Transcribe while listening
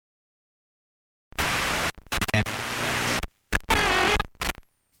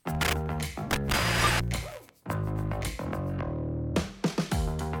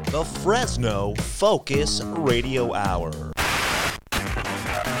the Fresno Focus Radio Hour.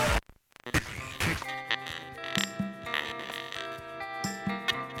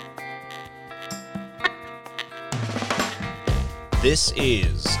 This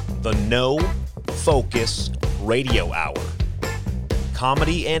is the No Focus Radio Hour.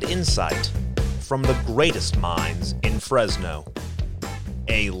 Comedy and insight from the greatest minds in Fresno.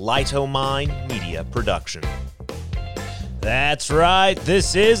 A Lightomine Media production. That's right,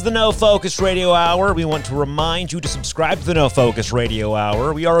 this is the No Focus Radio Hour. We want to remind you to subscribe to the No Focus Radio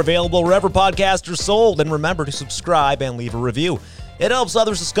Hour. We are available wherever podcasts are sold, and remember to subscribe and leave a review. It helps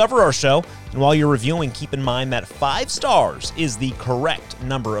others discover our show, and while you're reviewing, keep in mind that 5 stars is the correct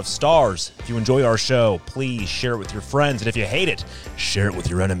number of stars. If you enjoy our show, please share it with your friends, and if you hate it, share it with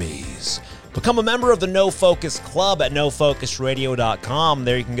your enemies. Become a member of the No Focus Club at nofocusradio.com.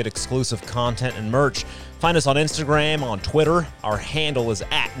 There you can get exclusive content and merch. Find us on Instagram, on Twitter. Our handle is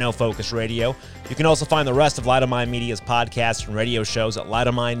at NoFocusRadio. You can also find the rest of Lightomine Media's podcasts and radio shows at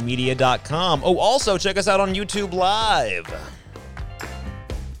lightominemedia.com. Oh, also check us out on YouTube Live.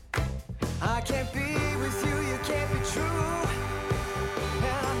 I can't be with you, you can't be true. And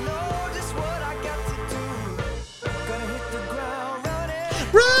I know just what I got to do. Gonna hit the ground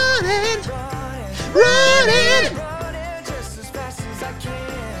running, running, just as fast as I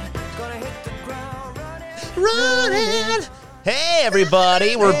can. Gonna hit the ground running. Hey,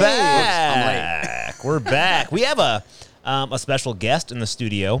 everybody, we're back. We're back. We have a special guest in the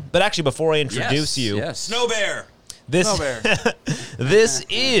studio. But actually, before I introduce you, Snow Bear. This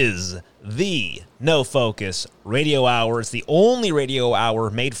is the No Focus Radio Hour. It's the only radio hour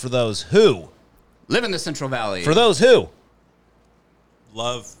made for those who live in the Central Valley. For those who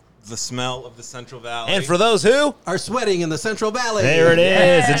Love the smell of the Central Valley. and for those who are sweating in the Central Valley. there it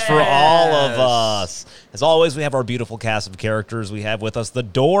is. It's for all of us. As always, we have our beautiful cast of characters. We have with us the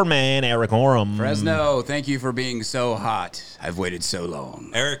doorman, Eric Oram. Fresno, thank you for being so hot. I've waited so long.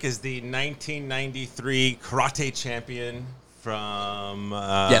 Eric is the 1993 karate champion from...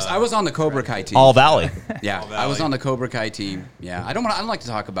 Yes, I was on the Cobra Kai team. All Valley. Yeah, All I was Valley. on the Cobra Kai team. Yeah, I don't like to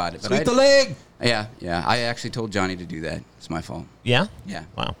talk about it. But Sweep the leg. Yeah. I actually told Johnny to do that. It's my fault. Yeah? Yeah.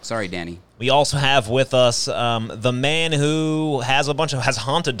 Wow. Sorry, Danny. We also have with us the man who has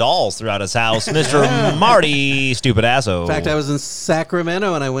haunted dolls throughout his house, Mr. Marty Stupid Asso. In fact, I was in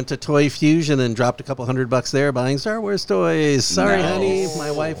Sacramento and I went to Toy Fusion and dropped a couple $100 there buying Star Wars toys. Sorry, Nice. honey,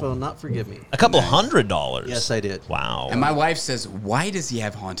 my wife will not forgive me. a couple $100. Yes, I did. Wow. And my wife says, "Why does he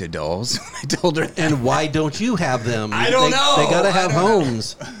have haunted dolls?" I told her. And why don't you have them? I don't know. They gotta have I don't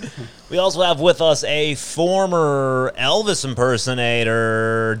homes. We also have with us a former Elvis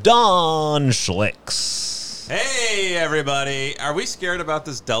impersonator, Don Schlicks. Hey, everybody. Are we scared about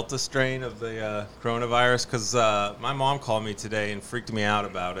this Delta strain of the coronavirus? Because my mom called me today and freaked me out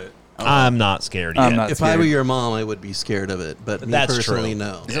about it. I'm not scared yet. I'm not If I were your mom, I would be scared of it. But me That's personally, true.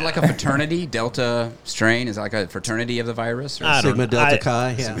 no. Is it like a fraternity, Delta strain? Is it like a fraternity of the virus? Or I don't Sigma know. Delta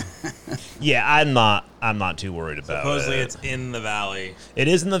Chi, yeah. Yeah, I'm not too worried about Supposedly it. it's in the valley. It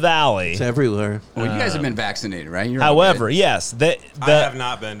is in the valley. It's everywhere. Well, you guys have been vaccinated, right? You're all However, good. yes. I have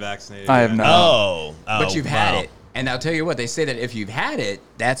not been vaccinated I have yet. not. Oh. But you've had wow. it. And I'll tell you what, they say that if you've had it,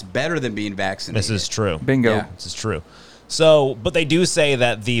 that's better than being vaccinated. This is true. Bingo. Yeah. This is true. So, but they do say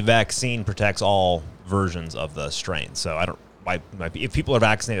that the vaccine protects all versions of the strain. So if people are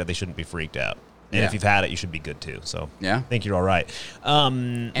vaccinated, they shouldn't be freaked out. And Yeah. if you've had it, you should be good too. So Yeah. I think you're all right.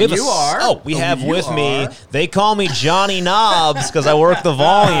 And you are. Oh, we have You with me, are. they call me Johnny Knobs because I work the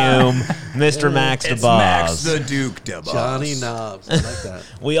volume, Mr. Max It's DeBoz. Max the Duke DeBoss. Johnny Knobs. I like that.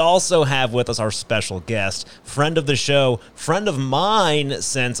 We also have with us our special guest, friend of the show, friend of mine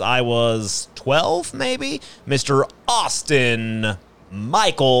since I was 12, maybe, Mr. Austin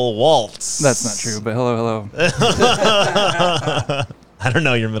Michael Waltz. That's not true, but hello. I don't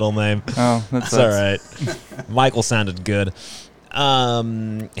know your middle name. Oh, that's It's all right. Michael sounded good.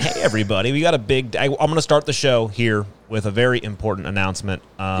 Hey, everybody. We got a big... I'm going to start the show here with a very important announcement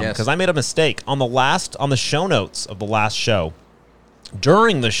because Yes. I made a mistake. On the show notes of the last show,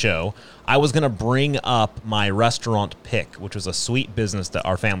 during the show, I was going to bring up my restaurant pick, which was a sweet business that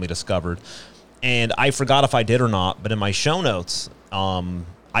our family discovered. And I forgot if I did or not, but in my show notes,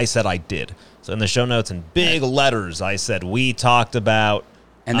 I said I did. So in the show notes in big letters, I said, we talked about...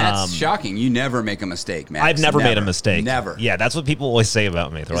 And that's shocking. You never make a mistake, Max. I've never made a mistake. Never. Yeah, that's what people always say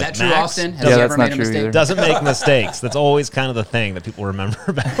about me. They're Is like, that true, Max Austin? Has Yeah, he that's ever not made a true mistake? either. doesn't make mistakes. That's always kind of the thing that people remember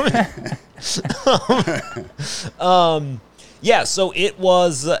about me. Yeah, so it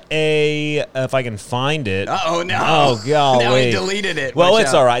was if I can find it. Oh no! Oh, golly. Now he deleted it. Well, Watch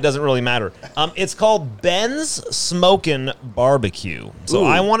it's out. all right. It doesn't really matter. It's called Ben's Smokin' Barbecue. So Ooh.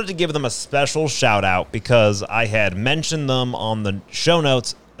 I wanted to give them a special shout out because I had mentioned them on the show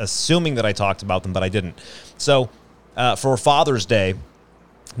notes, assuming that I talked about them, but I didn't. So for Father's Day,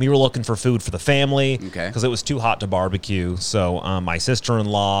 we were looking for food for the family because it was too hot to barbecue. So my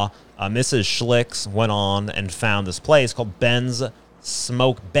sister-in-law, Mrs. Schlicks, went on and found this place called Ben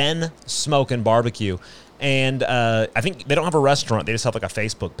Smokin' Barbecue. And I think they don't have a restaurant. They just have like a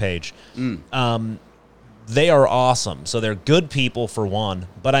Facebook page. They are awesome. So they're good people for one.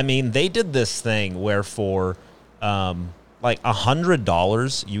 But I mean, they did this thing where for like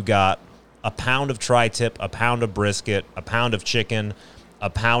 $100, you got a pound of tri-tip, a pound of brisket, a pound of chicken, a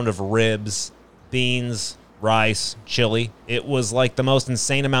pound of ribs, beans, rice, chili. It was like the most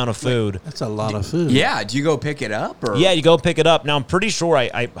insane amount of food. That's a lot of food. Yeah, do you go pick it up? Or? Yeah, you go pick it up. Now, I'm pretty sure,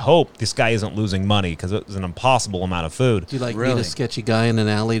 I hope this guy isn't losing money because it was an impossible amount of food. Do you like Really? meet a sketchy guy in an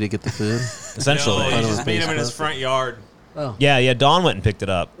alley to get the food? Essentially. No, you on just meet him in his Facebook. front yard. Oh, Yeah, Dawn went and picked it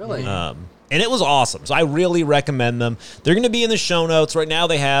up. Really? And it was awesome. So I really recommend them. They're going to be in the show notes. Right now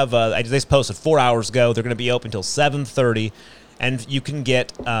they have, they just posted 4 hours ago. They're going to be open until 7:30. And you can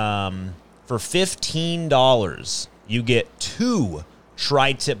get, for $15, you get 2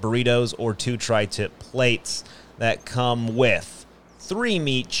 tri-tip burritos or 2 tri-tip plates that come with 3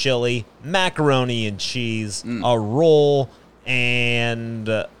 meat chili, macaroni and cheese, a roll, and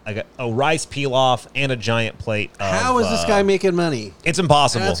a rice pilaf, and a giant plate of... how is this guy making money? It's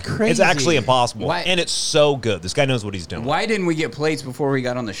impossible. That's crazy. It's actually impossible. Why- And it's so good. This guy knows what he's doing. Why didn't we get plates before we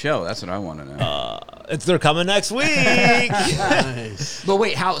got on the show? That's what I want to know. They're coming next week. Nice. But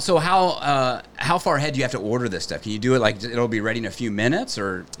wait, how far ahead do you have to order this stuff? Can you do it like it'll be ready in a few minutes,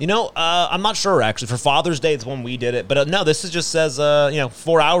 or? You know, I'm not sure, actually. For Father's Day, it's when we did it. But no, this just says,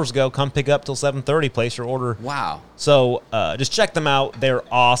 4 hours ago, come pick up till 7:30, place your order. Wow. So just check them out. They're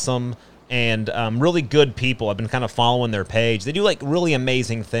awesome and really good people. I've been kind of following their page. They do, like, really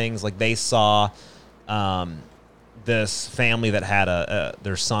amazing things. Like, they saw this family that had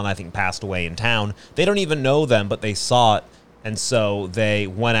their son, I think, passed away in town. They don't even know them, but they saw it. And so they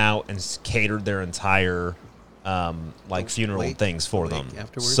went out and catered their entire funeral Wait, things for wait, them.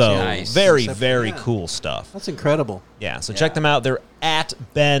 afterwards? So Yeah. Nice. very, Except- very yeah. cool stuff. That's incredible. Yeah, so check them out. They're at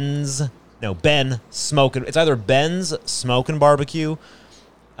Ben Smokin'. It's either Ben's Smokin' Barbecue.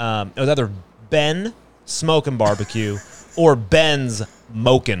 It was either Ben Smokin' Barbecue or Ben's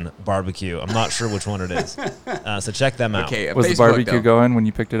Mokin' Barbecue. I'm not sure which one it is. So check them out. Okay. Was the Facebook, barbecue though. going when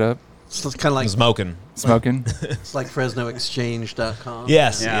you picked it up? So it's kind of like Smokin'. Smoking? it's like FresnoExchange.com.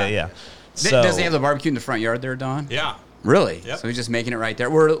 Yes, Yeah. yeah. Does he have the barbecue in the front yard there, Don? Yeah. Really? Yep. So he's just making it right there.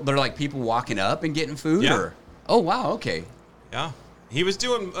 Were there like people walking up and getting food? Yeah. Or? Oh wow. Okay. Yeah. He was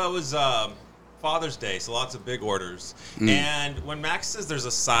doing, Father's Day, so lots of big orders. And when Max says there's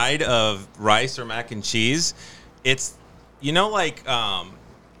a side of rice or mac and cheese, it's,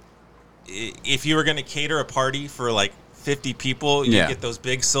 if you were going to cater a party for like 50 people, you Yeah. get those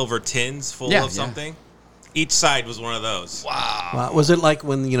big silver tins full Yeah, of yeah. something. Each side was one of those. Wow. Was it like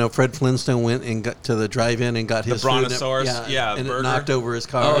when Fred Flintstone went and got to the drive-in and got his food and Brontosaurus, and burger. it knocked over his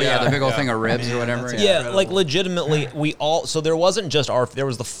car? Oh yeah, the big old yeah. thing of ribs Man, or whatever. that's Yeah, incredible. like legitimately, so there wasn't just there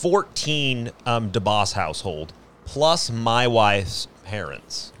was the 14 DeBoss household plus my wife's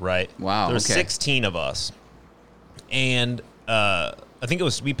parents, right? Wow, There's okay. 16 of us. And I think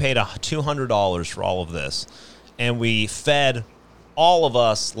we paid $200 for all of this. And we fed all of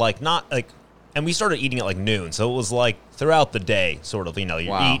us, and we started eating at like noon. So it was like throughout the day, sort of, you're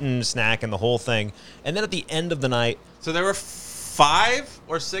Wow. eating, snacking, the whole thing. And then at the end of the night, So there were 5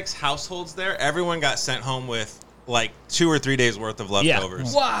 or 6 households there. Everyone got sent home with like 2 or 3 days worth of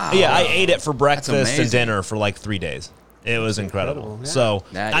leftovers. Wow. yeah, I ate it for breakfast and amazing. dinner for like 3 days. It was incredible. incredible, yeah. So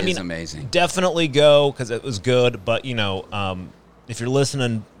That is amazing. Definitely go because it was good. But if you're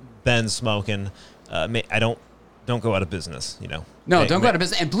listening, Ben Smokin', don't go out of business. No, don't go out of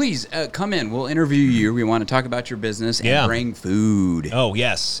business. And please come in. We'll interview you. We want to talk about your business and Yeah. bring food. Oh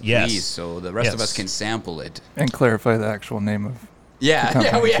yes. Please, so the rest of Yes. us can sample it. And clarify the actual name of... Yeah, The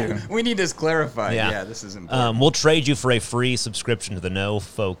company, yeah. too. We need this clarified. Yeah. Yeah, this is important. We'll trade you for a free subscription to the No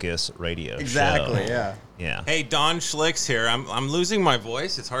Focus Radio Exactly. show. Yeah. Yeah. Hey, Don Schlicks here. I'm losing my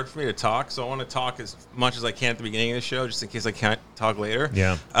voice. It's hard for me to talk, so I want to talk as much as I can at the beginning of the show, just in case I can't talk later.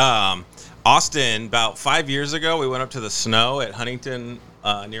 Yeah. Austin, about 5 years ago, we went up to the snow at Huntington,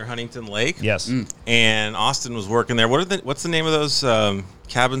 near Huntington Lake. Yes. And Austin was working there. What's the name of those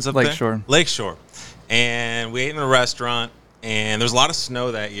cabins up Lakeshore. there? Lakeshore. And we ate in a restaurant, and there's a lot of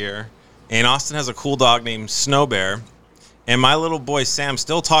snow that year. And Austin has a cool dog named Snow Bear. And my little boy Sam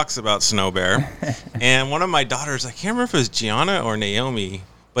still talks about Snow Bear. And one of my daughters, I can't remember if it was Gianna or Naomi,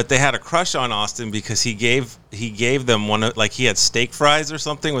 but they had a crush on Austin because he gave them one of, like, he had steak fries or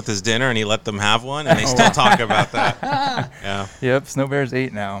something with his dinner, and he let them have one, and they still talk about that. Yeah. Yep, Snow Bear's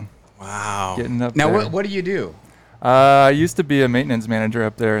 8 now. Wow. Getting up Now, there. what do you do? I used to be a maintenance manager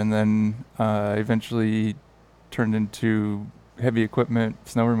up there, and then eventually turned into heavy equipment,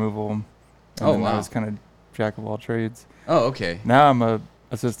 snow removal. And Oh, then I wow. was kind of jack of all trades. Oh, okay. Now I'm a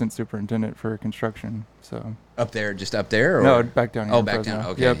assistant superintendent for construction. So Just up there? Or? no, back down here. Oh, in back Fresno. down.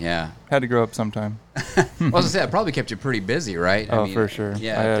 Okay, Yep. yeah. Had to grow up sometime. Well, as I said, it probably kept you pretty busy, right? Oh, for sure.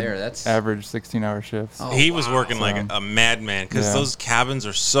 Yeah, I up had there. That's average 16-hour shifts. Oh, He was wow. working like a madman because Yeah. those cabins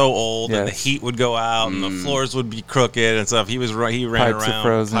are so old, and the Yes. heat would go out, and the floors would be crooked and stuff. He ran Pipes are around.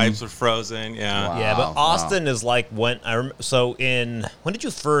 frozen. Pipes were frozen. Yeah. Wow. Yeah, but Austin is like when when did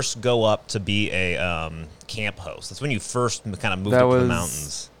you first go up to be a camp host? That's when you first kind of moved That up to the was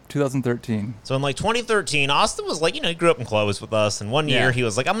mountains. 2013. So in like 2013, Austin was like, he grew up in Clovis with us, and one Yeah. year he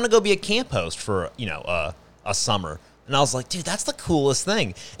was like, I'm gonna go be a camp host for a summer. And I was like, dude, that's the coolest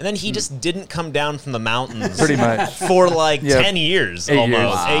thing. And then he just didn't come down from the mountains Pretty much. for like Yep. 10 years 8 almost.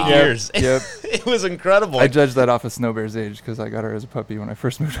 years. Wow. 8 Yep, years. yep. It was incredible. I judged that off of Snow Bear's age because I got her as a puppy when I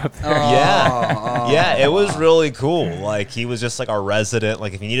first moved up there. Yeah, it was really cool. Like, he was just like our resident.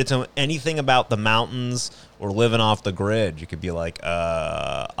 Like, if you needed to know anything about the mountains or living off the grid, you could be like,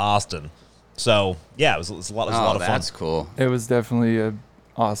 Austin. So yeah, it was a lot of fun. That's cool. It was definitely an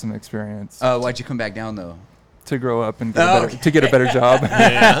awesome experience Why'd you come back down though? to grow up and to get a better job.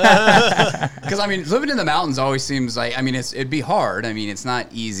 Because I mean, living in the mountains always seems like it'd be hard. I mean, it's not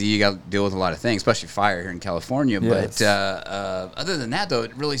easy. You got to deal with a lot of things, especially fire here in California. Yes. But other than that, though,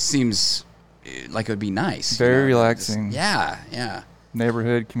 it really seems like it would be nice. Very Just- relaxing. yeah.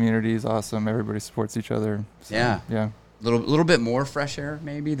 Neighborhood, community is awesome. Everybody supports each other. So, Yeah. Yeah. Little bit more fresh air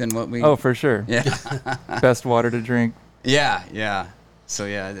maybe than what we. Oh, for sure. yeah, Best water to drink. yeah. So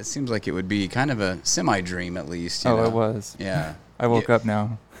yeah, it seems like it would be kind of a semi-dream at least. You know? It was. Yeah. I woke up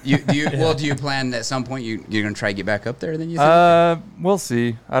now. Do you plan at some point you're gonna try to get back up there? Then you think? We'll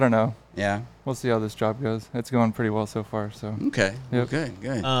see. I don't know. Yeah. We'll see how this job goes. It's going pretty well so far. So Okay. Yep.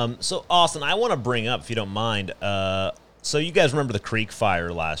 Good. So Austin, I want to bring up, if you don't mind, so you guys remember the Creek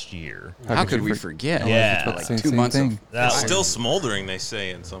Fire last year? How could you we for- forget? Yeah. About the Like same- 2 same months thing. of That It's was- still smoldering, they say,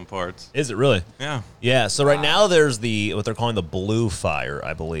 in some parts. Is it really? Yeah. Yeah, so right now there's what they're calling the Blue Fire,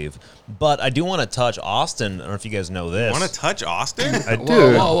 I believe. But I do want to touch Austin. I don't know if you guys know this. Want to touch Austin? I Whoa, do.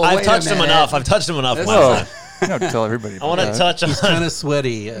 whoa, whoa, I've wait a touched him minute. enough. I've touched him enough. That's- Wednesday. you don't tell everybody. I want to about touch on. Kind of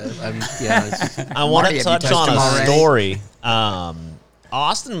sweaty. I want Marty, to have you touch touched on him a already? story.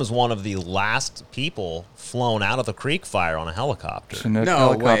 Austin was one of the last people flown out of the Creek Fire on a helicopter. Chinook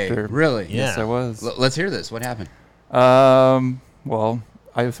No way. helicopter. Really? Yes, Yeah. I was. Let's hear this. What happened? Well,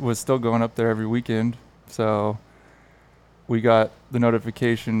 I was still going up there every weekend, so we got the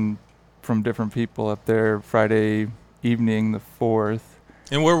notification from different people up there Friday evening, the 4th,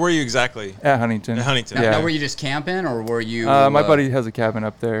 And where were you exactly? at Huntington. At Huntington. Now, Yeah. now, were you just camping, or were you? My buddy has a cabin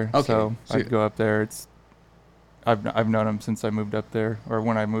up there, Okay. so So- I'd go up there. I've known him since I moved up there, or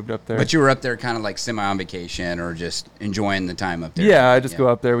when I moved up there. But you were up there, kind of like semi on vacation, or just enjoying the time up there. Yeah, I just go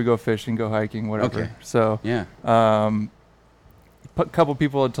up there. We go fishing, go hiking, whatever. Okay. So, Yeah. a couple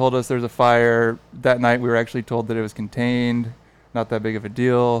people had told us there's a fire. That night we were actually told that it was contained, not that big of a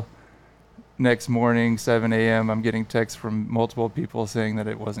deal. Next morning, 7 a.m., I'm getting texts from multiple people saying that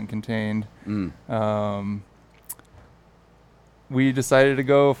it wasn't contained. We decided to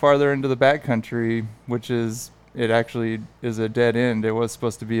go farther into the backcountry, which it actually is a dead end. It was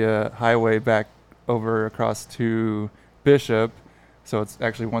supposed to be a highway back over across to Bishop, so it's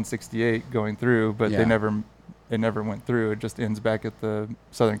actually 168 going through, but Yeah. it never went through. It just ends back at the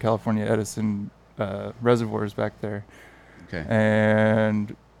Southern California Edison reservoirs back there. Okay.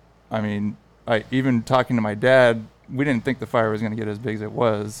 And I mean, even talking to my dad, we didn't think the fire was going to get as big as it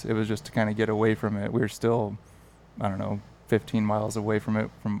was. It was just to kind of get away from it. We were still, I don't know, 15 miles away from it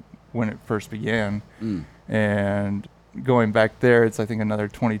from when it first began. And going back there, it's I think another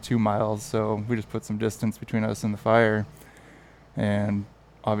 22 miles. So we just put some distance between us and the fire. And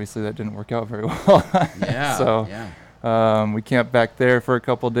obviously that didn't work out very well. Yeah. So yeah. we camped back there for a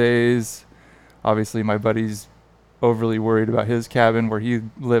couple days. Obviously my buddy's overly worried about his cabin where he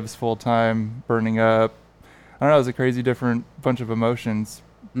lives full time burning up. I don't know, it was a crazy different bunch of emotions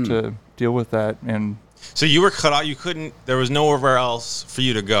to deal with that. And So you were cut out. You couldn't. There was nowhere else for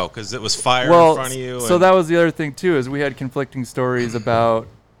you to go because it was fire in well, front of you. so and- that was the other thing too, is we had conflicting stories about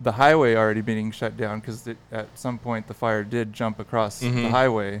the highway already being shut down because at some point the fire did jump across the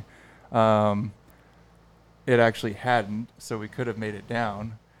highway. it actually hadn't, so we could have made it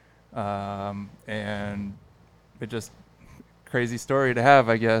down. And it just crazy story to have,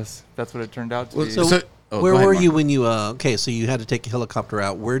 I guess. That's what it turned out to be. So, Oh, where go ahead, were Mark. you when you? Okay, so you had to take a helicopter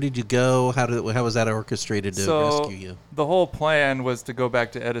out. Where did you go? How was that orchestrated to rescue you? The whole plan was to go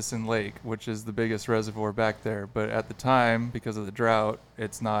back to Edison Lake, which is the biggest reservoir back there. But at the time, because of the drought,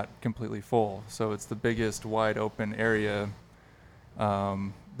 it's not completely full. So it's the biggest wide open area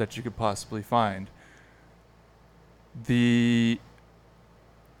that you could possibly find. The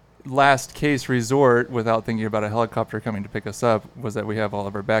last case resort, without thinking about a helicopter coming to pick us up, was that we have all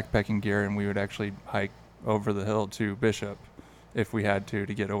of our backpacking gear and we would actually hike over the hill to Bishop if we had to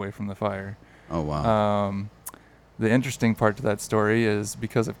get away from the fire. Oh, wow. The interesting part to that story is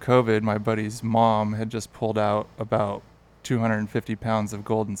because of COVID, my buddy's mom had just pulled out about 250 pounds of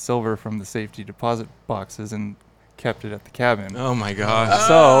gold and silver from the safety deposit boxes and kept it at the cabin. Oh my gosh.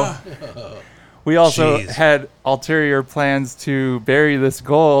 So we also Jeez. had ulterior plans to bury this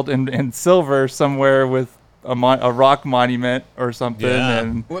gold and silver somewhere with a rock monument or something. Yeah.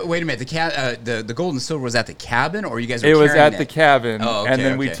 And Wait a minute. The gold and silver was at the cabin, or you guys were it was carrying at the cabin, Oh, and okay,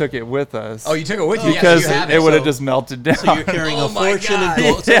 then we okay. took it with us. Oh, you took it with you? because yeah, so you have it would have so- just melted down. So you're carrying Oh a my fortune God. in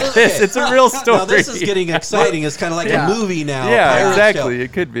gold. So, Yes, okay. it's a real story. Now this is getting exciting. It's kind of like Yeah. a movie now. a Yeah, pirate exactly. show.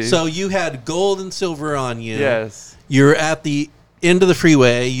 It could be. So you had gold and silver on you. Yes. You're at the end of the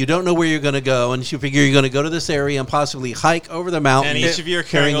freeway. You don't know where you're going to go, and you figure you're going to go to this area and possibly hike over the mountain. And each of you are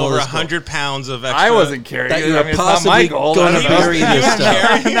carrying all over this gold. 100 pounds of extra. I wasn't carrying That it. you I were mean, it's not my possibly gold. gonna I don't know. bury this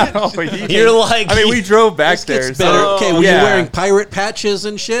stuff. No, he- You're like, I mean, we drove back This there. gets better. So, Okay, were yeah. you wearing pirate patches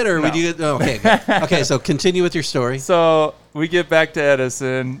and shit, or would No. you? Oh, okay, good. Okay. So continue with your story. So we get back to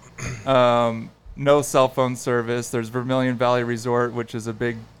Edison. No cell phone service. There's Vermilion Valley Resort, which is a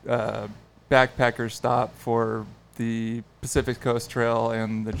big backpacker stop for the Pacific Coast Trail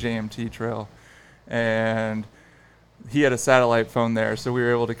and the JMT Trail. And he had a satellite phone there, so we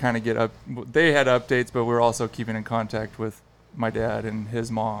were able to kind of get up. They had updates, but we were also keeping in contact with my dad and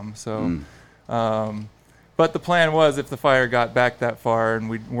his mom. So, but the plan was if the fire got back that far and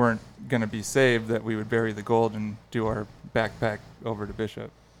we weren't going to be saved, that we would bury the gold and do our backpack over to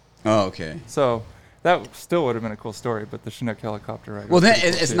Bishop. Oh, okay. So that still would have been a cool story, but the Chinook helicopter ride. Well, was then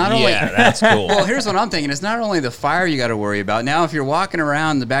pretty cool it's too. not only. yeah, that's cool. Well, here's what I'm thinking. It's not only the fire you got to worry about. Now, if you're walking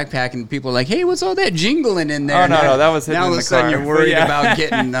around the backpack and people are like, "Hey, what's all that jingling in there?" Oh, no, Now- no, that was hidden now in all of the a sudden car. you're worried Yeah. about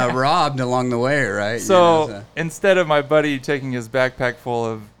getting robbed along the way, right? So, You know, instead of my buddy taking his backpack full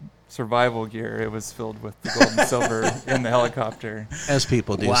of survival gear, it was filled with the gold and silver in the helicopter. As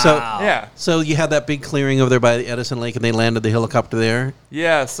people do. Wow. So, Yeah. so you had that big clearing over there by the Edison Lake, and they landed the helicopter there.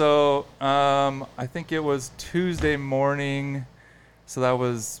 Yeah, so I think it was Tuesday morning. So that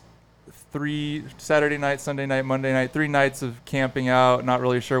was Saturday night, Sunday night, Monday night, 3 nights of camping out, not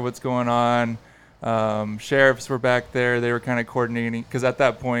really sure what's going on. Sheriffs were back there. They were kind of coordinating because at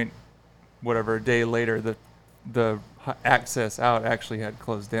that point, whatever, a day later, the access out actually had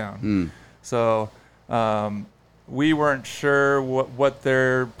closed down. So we weren't sure what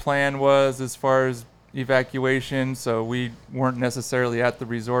their plan was as far as evacuation, so we weren't necessarily at the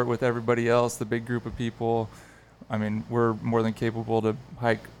resort with everybody else, the big group of people. I mean, we're more than capable to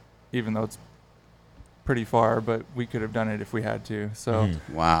hike, even though it's pretty far, but we could have done it if we had to. So,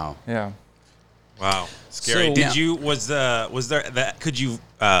 wow. yeah. Wow, scary. So- Did you was there that could you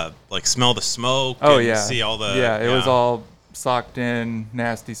like smell the smoke? Oh, and yeah. see all the Yeah, it was all socked in,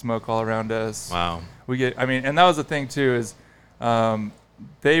 nasty smoke all around us. wow. And that was the thing too, is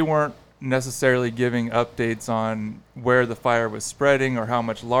they weren't necessarily giving updates on where the fire was spreading or how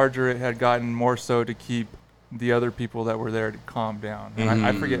much larger it had gotten, more so to keep the other people that were there to calm down. And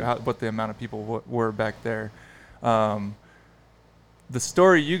I forget what the amount of people were back there. The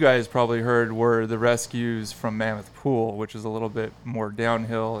story you guys probably heard were the rescues from Mammoth Pool, which is a little bit more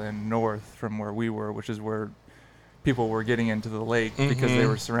downhill and north from where we were, which is where people were getting into the lake because they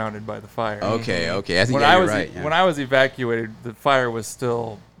were surrounded by the fire. Okay. I think When yeah, I you're was right. yeah. when I was evacuated, the fire was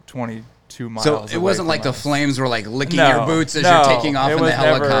still 22 miles. So it away wasn't from like the us. flames were like licking No, your boots as no, you're taking off it in the was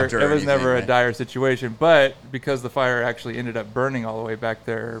never- helicopter. It or was never a anything, right? dire situation, but because the fire actually ended up burning all the way back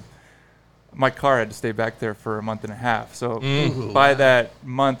there, my car had to stay back there for a month and a half. So by that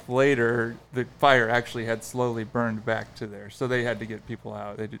month later, the fire actually had slowly burned back to there. So they had to get people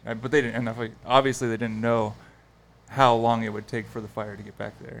out. But they didn't. And obviously, they didn't know how long it would take for the fire to get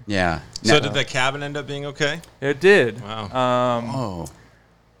back there. Yeah. So No- did the cabin end up being okay? It did. Wow. Oh.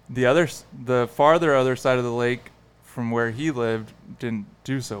 The farther other side of the lake from where he lived didn't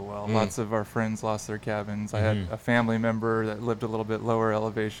do so well. Lots of our friends lost their cabins. I had a family member that lived a little bit lower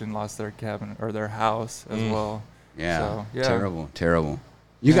elevation, lost their cabin or their house as well. Yeah. So, yeah. Terrible.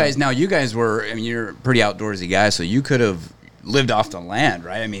 You guys were, I mean, you're a pretty outdoorsy guy, so you could have lived off the land,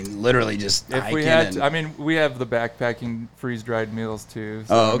 right? I mean, literally just If hiking we had, and- to, I mean, we have the backpacking freeze-dried meals too.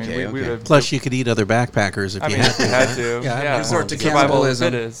 So, Oh, I mean, okay, we'd okay. have- Plus, you could eat other backpackers if I you mean, had if we to. had to. Yeah, resort to survival of the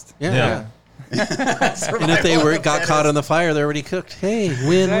cannibalism. fittest. Yeah. And if they got caught on the fire, they're already cooked. Hey,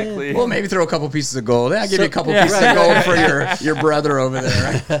 win, Exactly. win. Well, maybe throw a couple pieces of gold. I'll give you a couple Yeah. pieces of gold for your brother over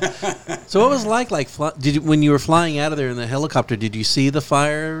there. Right? So what was it like when you were flying out of there in the helicopter? Did you see the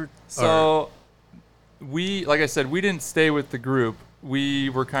fire? So like I said, we didn't stay with the group. We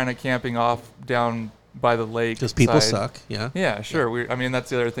were kind of camping off down by the lake. Because people side. suck. Yeah. Yeah, sure. I mean, that's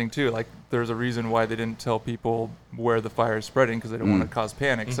the other thing too. Like, there's a reason why they didn't tell people where the fire is spreading, because they don't want to cause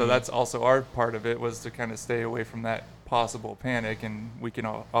panic. So that's also our part of it, was to kind of stay away from that possible panic, and we can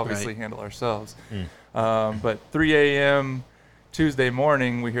obviously Right. handle ourselves. But 3 a.m. Tuesday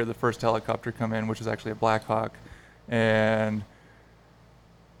morning, we hear the first helicopter come in, which is actually a Black Hawk, and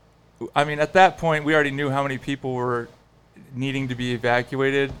I mean, at that point, we already knew how many people were needing to be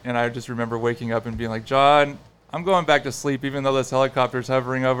evacuated, and I just remember waking up and being like, John, I'm going back to sleep, even though this helicopter's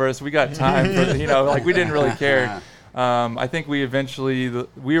hovering over us. We got time for like, we didn't really care. I think we eventually,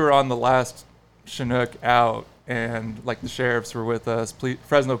 we were on the last Chinook out, and like the sheriffs were with us.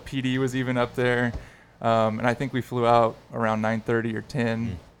 Fresno PD was even up there, and I think we flew out around 9:30 or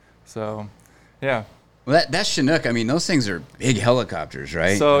 10. So, yeah. Well, that's Chinook. I mean, those things are big helicopters,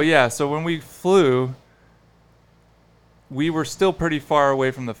 right? So when we flew, we were still pretty far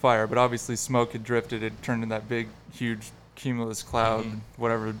away from the fire, but obviously smoke had drifted. It turned into that big, huge cumulus cloud,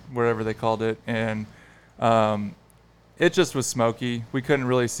 whatever they called it, and it just was smoky. We couldn't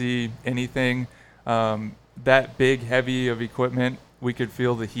really see anything. That big, heavy of equipment, we could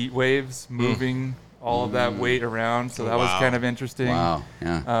feel the heat waves moving all of that weight around, so that was kind of interesting. Wow.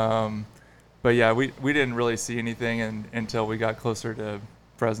 Yeah. But yeah, we didn't really see anything until we got closer to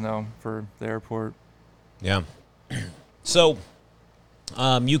Fresno for the airport. Yeah. So,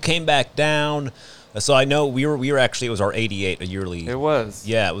 you came back down. So I know we were actually, it was our 88, a yearly. It was.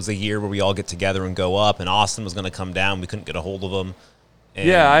 Yeah, it was a year where we all get together and go up, and Austin was going to come down. We couldn't get a hold of him. And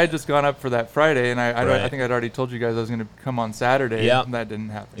Yeah, I had just gone up for that Friday, and I Right. think I'd already told you guys I was going to come on Saturday. Yeah. And that didn't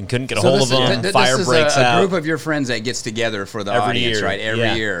happen. and couldn't get a So hold of him. Fire this breaks is a out. group of your friends that gets together for the Every audience, year, right? Every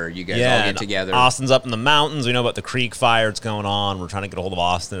yeah. year, you guys Yeah, all get and together. Austin's up in the mountains. We know about the creek fire that's going on. We're trying to get a hold of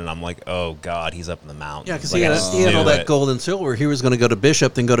Austin, and I'm like, oh, God, he's up in the mountains. Yeah, because Like, he I had, just he had all knew that it. gold and silver. He was going to go to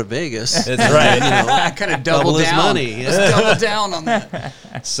Bishop, then go to Vegas. That's right. I kind of double his down. money. Let's double down on that.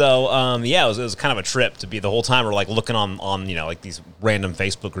 So, yeah, it was kind of a trip to be the whole time. We're like looking on like these random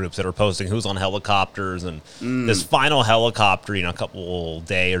Facebook groups that are posting who's on helicopters, and this final helicopter, a couple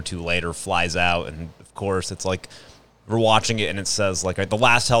day or two later flies out, and of course it's like we're watching it, and it says like the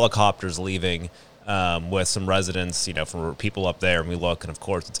last helicopter's leaving. With some residents, from people up there, and we look, and of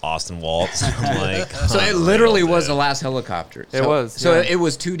course it's Austin Waltz. I'm like, So it literally was the last helicopter. It was, So yeah. it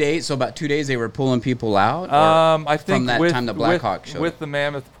was 2 days. So about 2 days they were pulling people out. Or I think from that time the Black Hawk showed with up? the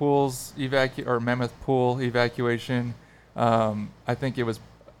Mammoth Mammoth Pool evacuation, I think it was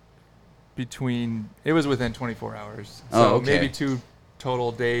within 24 hours. So Oh, okay. maybe 2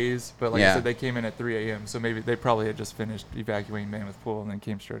 total days, but like I Yeah. said, they came in at 3 a.m. So maybe they probably had just finished evacuating Mammoth Pool and then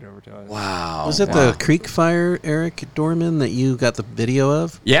came straight over to us. Wow. Was it wow. the creek fire, Eric Dorman, that you got the video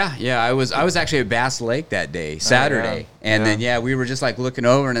of? Yeah. I was actually at Bass Lake that day, Saturday, and then we were just like looking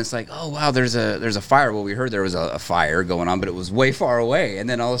over, and it's like, oh wow, there's a fire. Well, we heard there was a fire going on, but it was way far away, and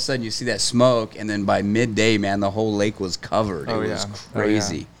then all of a sudden you see that smoke, and then by midday, man, the whole lake was covered. Oh, it yeah. was Oh, yeah.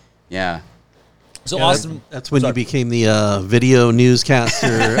 crazy. Yeah. so Yeah, Austin. That's when Sorry. you became the video newscaster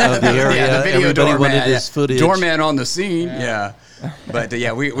of the area. Yeah, the video Everybody doorman, wanted his footage. Doorman on the scene. Yeah. But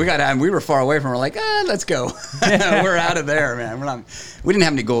we got out, and we were far away from. We're like, let's go. We're out of there, man. We didn't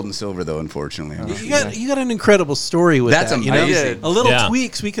have any gold and silver though, unfortunately. You got an incredible story with That's that. amazing. I did. A little Yeah.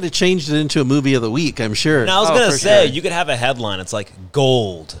 tweaks, we could have changed it into a movie of the week, I'm sure. Now I was Oh, gonna for say sure. you could have a headline. It's like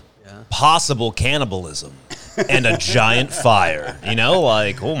gold, possible cannibalism, and a giant fire.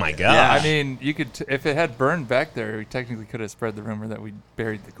 Like, oh my god. Yeah, I mean, you could if it had burned back there, we technically could have spread the rumor that we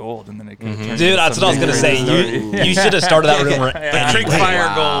buried the gold, and then it could have turned Dude, into that's some what I was gonna big say. crazy story. You should have started that rumor. Yeah. anyway.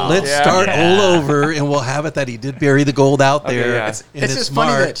 Wow. Let's Yeah. start Yeah. all over, and we'll have it that he did bury the gold out Okay, there. yeah. And It's just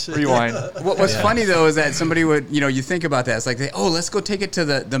funny marked. that- Rewind. What's funny though is that somebody would, you think about that. It's like, let's go take it to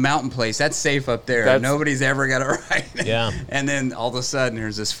the mountain place. That's safe up there. That's- Nobody's ever got it right. Yeah. And then all of a sudden,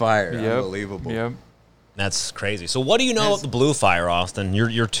 there's this fire. Yep. Unbelievable. Yep. That's crazy. So what do you know about the blue fire, Austin?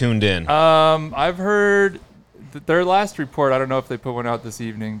 You're tuned in. I've heard their last report. I don't know if they put one out this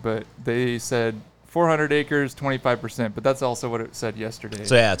evening, but they said 400 acres, 25%. But that's also what it said yesterday.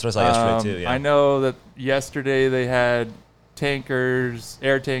 So yeah, that's what I saw yesterday too. Yeah. I know that yesterday they had tankers,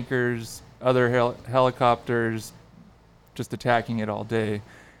 air tankers, other helicopters just attacking it all day.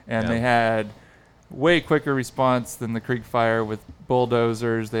 And they had way quicker response than the Creek Fire with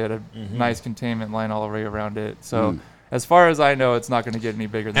bulldozers. They had a nice containment line all the way around it. So as far as I know, it's not going to get any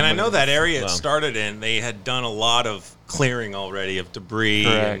bigger than And I what know it that is. area it started in, they had done a lot of clearing already of debris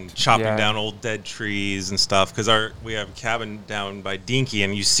and Correct. chopping Yeah. down old dead trees and stuff. Because we have a cabin down by Dinky,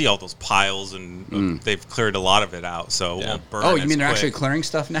 and you see all those piles, and they've cleared a lot of it out, so it won't burn. Oh, you as mean they're quick. actually clearing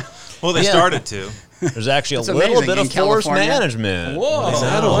stuff now? Well, they started to. There's actually That's a little amazing. bit In of forest California? management.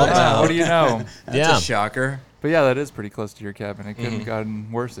 Whoa. What do you know? That's Yeah. a shocker. But yeah, that is pretty close to your cabin. It couldn't have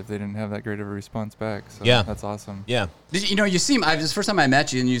gotten worse if they didn't have that great of a response back. So Yeah. that's awesome. Yeah. You seem. This is the first time I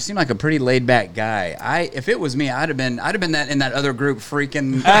met you, and you seem like a pretty laid back guy. If it was me, I'd have been that in that other group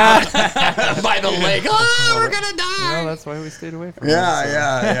freaking out by the lake. Oh, we're gonna die. You know, that's why we stayed away from it.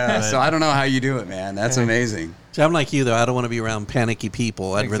 Yeah. So I don't know how you do it, man. That's amazing. See, I'm like you, though. I don't want to be around panicky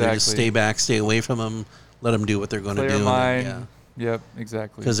people. I'd rather just Exactly. stay back, stay away from them, let them do what they're going to Clear do. mind. Yep,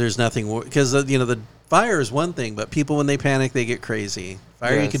 exactly. Because there's nothing, because, the fire is one thing, but people, when they panic, they get crazy.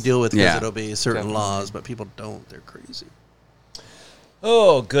 Fire you Yes. can deal with because Yeah. it obeys certain Definitely. laws, but people don't. They're crazy.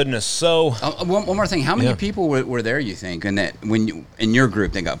 Oh, goodness. So, One more thing. How many people were there? You think, in your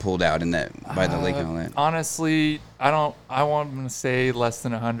group that got pulled out in that by the lake and all that? Honestly, I want to say less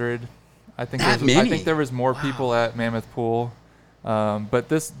than 100. I think That I many? think there was more people at Mammoth Pool, but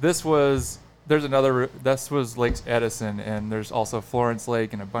this was this was Lake Edison, and there's also Florence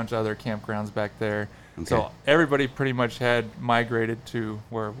Lake and a bunch of other campgrounds back there. Okay. So everybody pretty much had migrated to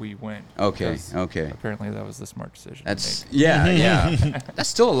where we went. Okay, because okay. Apparently that was the smart decision. That's to make. yeah. That's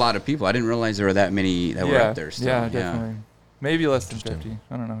still a lot of people. I didn't realize there were that many that were up there. Still. Yeah, definitely. Maybe less than 50.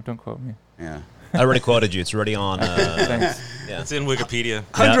 I don't know. Don't quote me. Yeah. I already quoted you. It's already on. Thanks. It's in Wikipedia.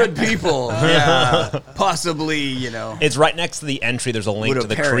 100 people. Yeah. Possibly, It's right next to the entry. There's a link Would've to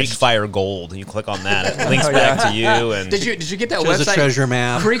the perished. Creek Fire Gold. You click on that. It links back to you. And Did you get that Shows a website? treasure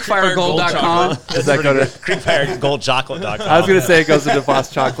map. Creekfiregold.com. Does that go to? CreekFireGoldChocolate.com. I was gonna say it goes to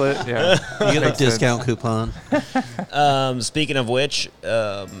DeVos Chocolate. Yeah. You get a Makes sense. discount coupon. Speaking of which,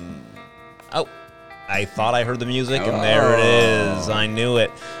 I thought I heard the music, and there it is. I knew it.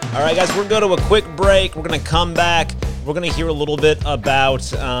 All right, guys, we're going to go to a quick break. We're going to come back. We're going to hear a little bit about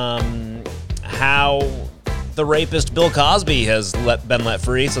how the rapist Bill Cosby has been let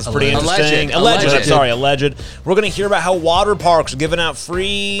free, so it's pretty interesting. Alleged. We're going to hear about how water parks are giving out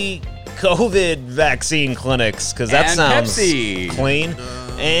free COVID vaccine clinics, because that And sounds Pepsi. clean.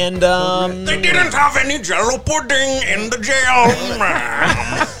 And They didn't have any Jello pudding in the jail.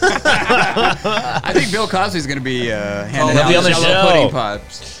 I think Bill Cosby's going to be handing he'll out be on the Jell-O show. pudding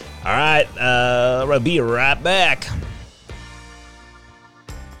pops. all right, we'll be right back.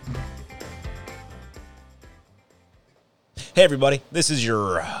 Hey, everybody. This is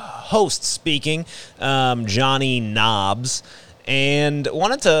your host speaking, Johnny Knobs, and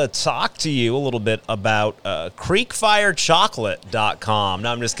wanted to talk to you a little bit about CreekFireChocolate.com.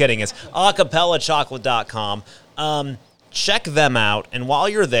 No, I'm just kidding. It's acapellachocolate.com. Check them out, and while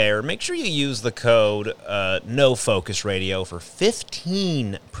you're there, make sure you use the code NoFocusRadio for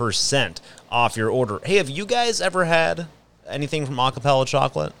 15% off your order. Hey, have you guys ever had anything from Acapella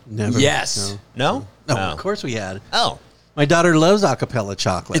Chocolate? Never. Yes. No? No, of course we had. Oh. My daughter loves acapella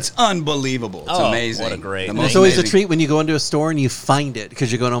chocolate. It's unbelievable. It's Oh, amazing. what a great The thing. most It's always a amazing- treat when you go into a store and you find it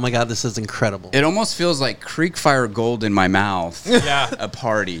because you're going, oh my God, this is incredible. It almost feels like Creek Fire Gold in my mouth. Yeah. A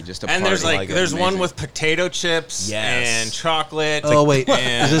party, just a And party. there's there's one with potato chips Yes. and chocolate. Oh, wait.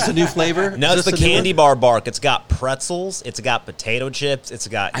 And Is this a new flavor? No, Is it's the this a new candy one? bar bark. It's got pretzels. It's got potato chips. It's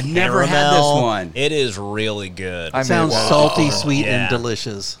got I've caramel. never had this one. It is really good. I made Sounds one. salty, sweet, Yeah. and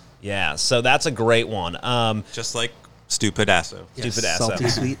delicious. Yeah, so that's a great one. just like Stupid Asso. Stupid ass. Salty,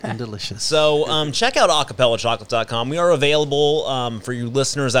 sweet, and delicious. So check out acapellachocolate.com. We are available for you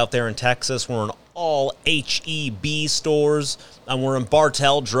listeners out there in Texas. We're in all HEB stores. We're in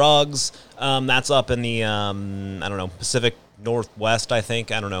Bartell Drugs. That's up in the, Pacific Northwest, I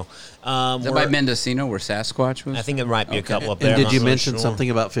think. I don't know. Is that by Mendocino where Sasquatch was? I think it might be a Okay. couple up there. And I'm did not you really mention sure. something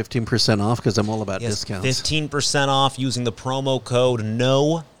about 15% off? Because I'm all about Yes, discounts. 15% off using the promo code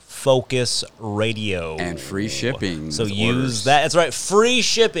NoFocusRadio. And free shipping So with use orders. that. That's right. Free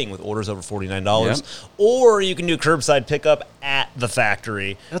shipping with orders over $49. Yep. Or you can do curbside pickup at the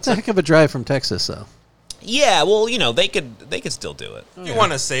factory. That's a heck of a drive from Texas, though. Yeah, well, they could still do it. You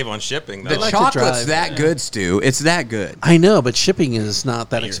want to save on shipping, though. The like to chocolate's drive. that good, Stu. It's that good. I know, but shipping is not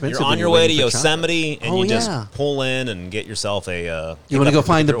that expensive. You're on when your way to waiting for Yosemite, and Oh, you just yeah. pull in and get yourself a. You want to go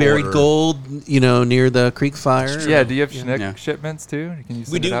find the buried gold, near the creek fire? Yeah, do you have Yeah. shipments too? Can you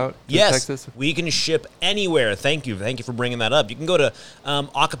send We do. it out to Yes, Texas? we can ship anywhere. Thank you for bringing that up. You can go to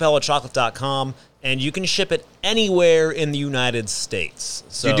acapellachocolate.com, and you can ship it anywhere in the United States.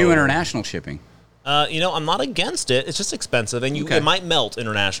 So You do international shipping. I'm not against it. It's just expensive, and Okay. it might melt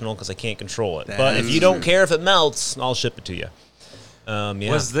international because I can't control it. But if you don't care if it melts, I'll ship it to you.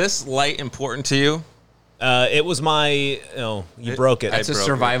 Yeah. Was this light important to you? It was my. Oh, you broke it. That's a broke it.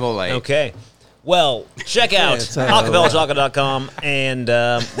 survival light. Okay. Well, check out it's, acapellachocolate.com, and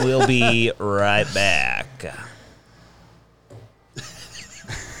we'll be right back.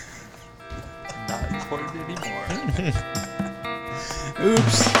 Not important anymore.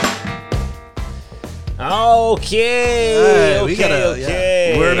 Oops. Okay. Hey, we gotta-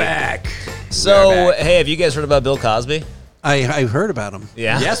 okay. We're back. So, We're back. hey, have you guys heard about Bill Cosby? I heard about him.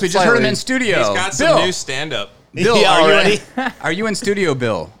 Yeah. Yes, we just heard him in studio. He's got some Bill. new stand-up. Bill, Yeah, are already? are you in studio,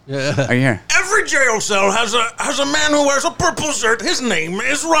 Bill? Are you here? Every jail cell has a man who wears a purple shirt. His name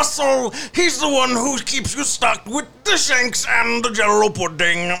is Russell. He's the one who keeps you stocked with the shanks and the jello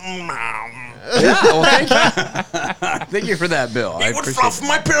pudding. Yeah, well, thank you. Thank you for that, Bill. I He would appreciate fluff it.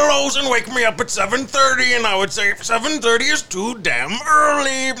 my pillows and wake me up at 7:30, and I would say 7:30 is too damn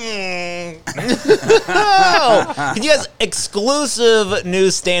early. Oh, can you guys exclusive new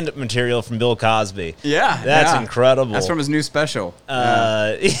stand-up material from Bill Cosby? Yeah, That's yeah. incredible. That's from his new special.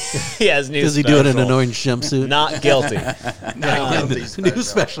 Yeah, his new Does he do it in an special. orange jumpsuit? Not guilty. New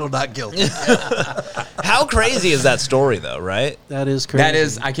special, not guilty. How crazy is that story, though? Right. That is crazy. That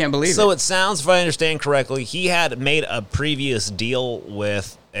is, I can't believe So it. it sounds, if I understand correctly, he had made a previous deal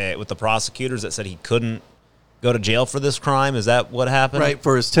with the prosecutors that said he couldn't go to jail for this crime. Is that what happened? right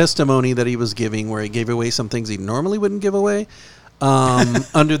for his testimony that he was giving, where he gave away some things he normally wouldn't give away,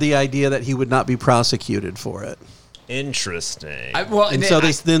 under the idea that he would not be prosecuted for it. Interesting. And so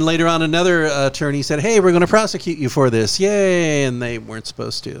then later on, another attorney said, "Hey, we're going to prosecute you for this, yay!" And they weren't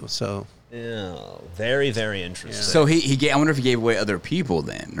supposed to. So Yeah, very, very interesting. So he gave, I wonder if he gave away other people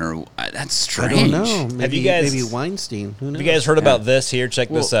then, or that's I strange. don't know. Maybe, you guys- maybe Weinstein? Who knows? Have you guys heard about this here? Check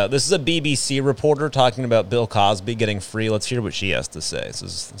this out. This is a BBC reporter talking about Bill Cosby getting free. Let's hear what she has to say.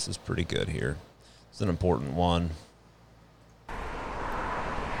 This is pretty good here. It's an important one.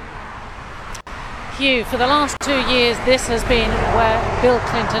 Hugh, for the last 2 years, this has been where Bill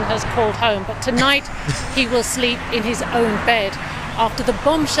Clinton has called home. But tonight, he will sleep in his own bed after the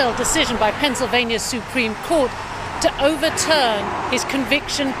bombshell decision by Pennsylvania's Supreme Court to overturn his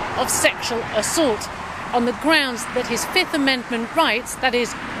conviction of sexual assault on the grounds that his Fifth Amendment rights, that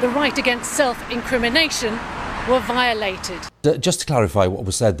is, the right against self-incrimination, were violated. Just to clarify what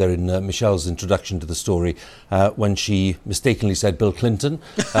was said there in Michelle's introduction to the story, when she mistakenly said Bill Clinton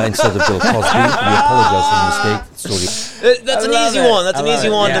instead of Bill Cosby, we apologise for the mistake. Story. That's an love easy it. one. That's I an love easy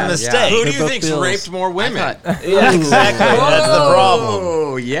it. one Yeah, to yeah. mistake. Who do They're you both think's Bills. raped more women? Yeah, exactly. That's the problem.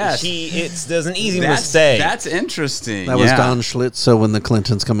 Oh, yes. There's an easy That's, mistake. that's interesting. That was yeah. Don Schlitz. So when the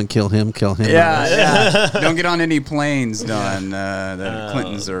Clintons come and kill him. Yeah, yeah. Don't get on any planes, Don. The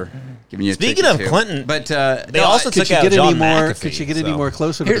Clintons are giving you a Speaking ticket of to. Clinton, but they also Could took you out get John any more? McAfee, Could you get any so- more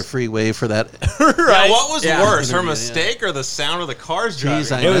closer to the Here's- freeway for that? right? Yeah, what was Yeah. worse, her Yeah. mistake or the sound of the cars driving?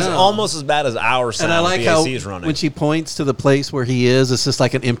 Jeez, I It was know. almost as bad as our sound. And I like how VAC's running. when she points to the place where he is, it's just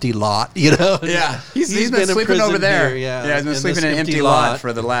like an empty lot, you know? yeah, he's been in sleeping prison over there. here, yeah, he's been in sleeping this in an empty lot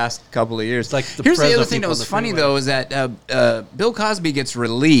for the last couple of years. It's like the Here's the other president thing that people on was the funny freeway. though is that Bill Cosby gets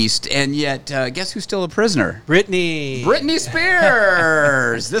released, and yet guess who's still a prisoner? Britney. Britney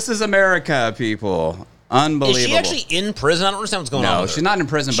Spears. This is America, people. Unbelievable. Is she actually in prison? I don't understand what's going on. No, with she's her. not in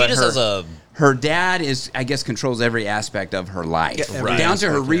prison. She but just her, has a. her dad is, I guess, controls every aspect of her life, Yeah, every down to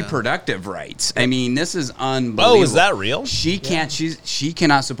her aspect, yeah. reproductive rights. I mean, this is unbelievable. Oh, is that real? She can't. She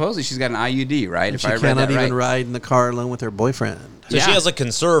cannot. Supposedly, she's got an IUD, right? She I read cannot that even right. ride in the car alone with her boyfriend. So she Yeah. has a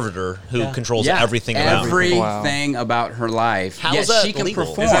conservator who controls everything about her. everything about her life. How Yet is that she can legal?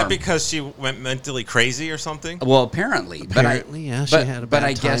 perform. Is that because she went mentally crazy or something? Well, apparently. Apparently, yeah, she had a but bad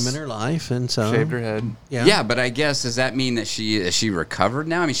I time guess, in her life, and so Shaved her head. Yeah, but I guess does that mean that she recovered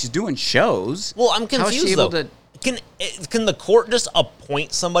now? I mean, she's doing shows. Well, I'm How is she confused able though. to? Can the court just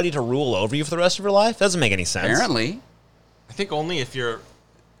appoint somebody to rule over you for the rest of your life? Doesn't make any sense. Apparently, I think only if you're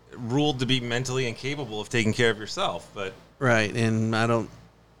ruled to be mentally incapable of taking care of yourself. But right, and I don't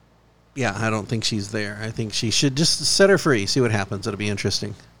think she's there. I think she should just set her free, see what happens. It'll be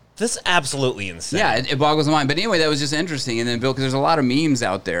interesting. This is absolutely insane. Yeah, it boggles the mind. But anyway, that was just interesting. And then, Bill, because there's a lot of memes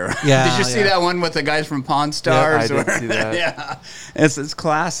out there. Yeah, Did you see yeah. that one with the guys from Pawn Stars? I did see that. Yeah. It's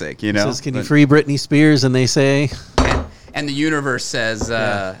classic, you know. Says, can you But- free Britney Spears? And they say, and the universe says,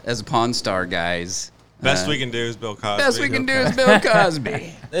 as a Pawn Star, guys. Best we can do is Bill Cosby. Best we can do is Bill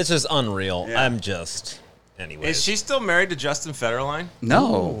Cosby. It's just unreal. Yeah. I'm just. Anyways. Is she still married to Justin Federline?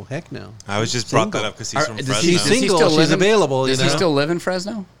 No. oh, heck no. I was just brought that Single. up because he's from Does Fresno. he- She's does he single. still She's live in- available. Does you he know? still live in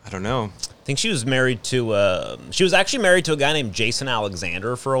Fresno? I don't know. I think she was married to. She was actually married to a guy named Jason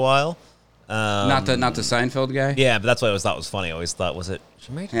Alexander for a while. Not the Seinfeld guy? Yeah, but that's what I always thought was funny. I always thought, was it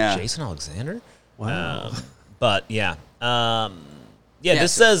she married to Yeah. Jason Alexander? Wow. But yeah, yeah.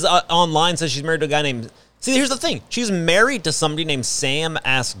 This so- says online says she's married to a guy named. See, here's the thing: she's married to somebody named Sam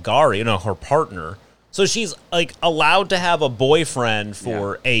Asghari, her partner. So she's like allowed to have a boyfriend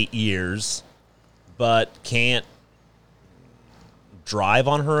for 8 years, but can't drive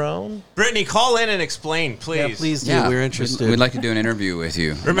on her own. Brittany, call in and explain, please. Yeah, please do. We're interested. We'd like to do an interview with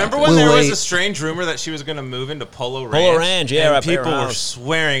you. Remember when We'll there was wait. a strange rumor that she was going to move into Polo Ranch? Polo Ranch, yeah, and right by her people were house.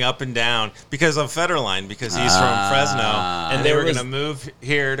 swearing up and down because of Federline, because he's from Fresno, and they there were was- going to move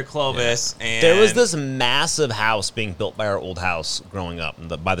here to Clovis. And There was this massive house being built by our old house growing up,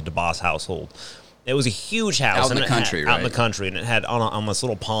 by the DeBoss household. It was a huge house. Out in and the it had- country, Out in the right? country, and it had on this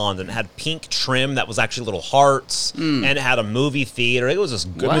little pond, and it had pink trim that was actually little hearts, and it had a movie theater. It was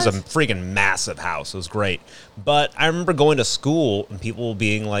just good. It was a What? freaking massive house. It was great. But I remember going to school and people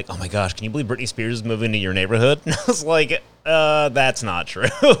being like, "Oh my gosh, can you believe Britney Spears is moving to your neighborhood?" And I was like, that's not true.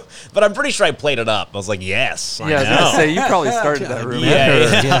 But I'm pretty sure I played it up. I was like, yes, Yeah, I was I know. gonna say you probably started that rumor.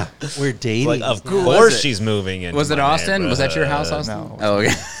 Yeah. yeah. We're dating. Like, of was course it? she's moving in. Was it Austin? Was that your house, Austin? No. Oh,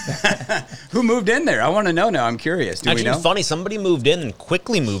 okay. Who moved in there? I want to know now. I'm curious. Do Actually, we know? funny, somebody moved in and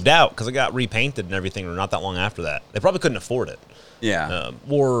quickly moved out because it got repainted and everything, or not that long after that. They probably couldn't afford it. Yeah.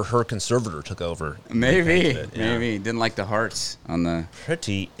 Or her conservator took over. and Maybe. repainted it, yeah. Maybe. Didn't like the hearts on the.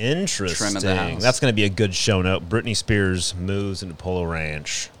 Pretty interesting. Trim of the house. That's going to be a good show note. Britney Spears moves into Polo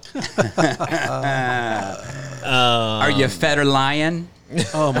Ranch. Are you Federline?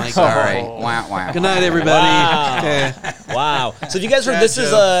 oh, my God. Sorry. Wow, wow. Good night, everybody. Wow. Okay. Wow. So if you guys heard, this is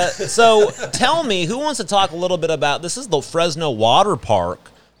so tell me, who wants to talk a little bit about, this is the Fresno Water Park.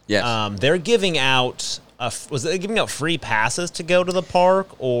 Yes. They're giving out, was they giving out free passes to go to the park,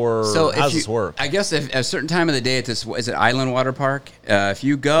 or So how does this work? I guess if at a certain time of the day at this, is it Island Water Park? If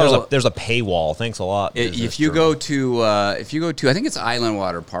you go, There's a paywall. Thanks a lot. if you go to, I think it's Island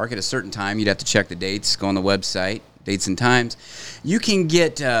Water Park at a certain time. You'd have to check the dates. Go on the website, dates and times. You can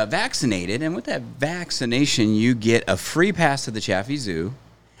get vaccinated, and with that vaccination, you get a free pass to the Chaffee Zoo,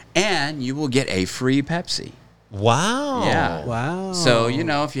 and you will get a free Pepsi. Wow. Yeah. Wow. So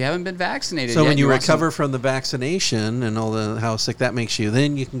if you haven't been vaccinated, So yet, when you want some- recover from the vaccination and all the how sick that makes you,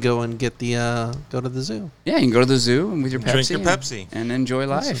 then you can go and get the go to the zoo. yeah, you can go to the zoo and with your Pepsi, Drink your Pepsi. and enjoy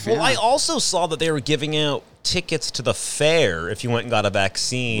life. Well, yeah. I also saw that they were giving out tickets to the fair if you went and got a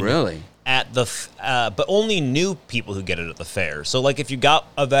vaccine. Really? At the, but only new people who get it at the fair. So, like, if you got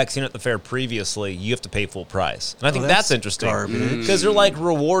a vaccine at the fair previously, you have to pay full price. And I think that's interesting garbage. because they're like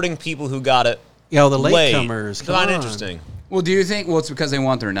rewarding people who got it. Yeah, all the late. latecomers. Come Kind on. of interesting. Well, do you think? Well, it's because they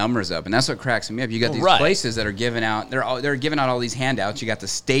want their numbers up, and that's what cracks me up. You got these Right. places that are giving out. They're giving out all these handouts. You got the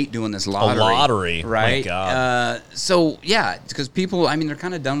state doing this lottery. lottery. My right? God. So yeah, because people. I mean, they're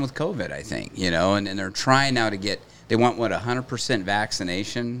kind of done with COVID. I think and they're trying now to get. They want 100%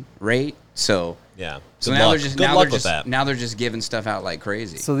 vaccination rate. So Yeah. So Good now luck. they're just Good now luck they're with just that. now they're just giving stuff out like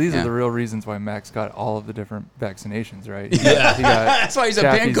crazy. So these Yeah. are the real reasons why Max got all of the different vaccinations, right? Yeah. He got That's why he's a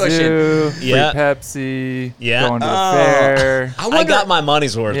Chaffee pincushion. Zoo, Yeah. free Pepsi, Yeah. going to the fair. I got my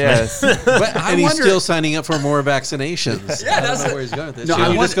money's worth. man. Yes. But I And he's wonder. still signing up for more vaccinations. Yeah, I don't that's know the- where he's going with this. No, You're I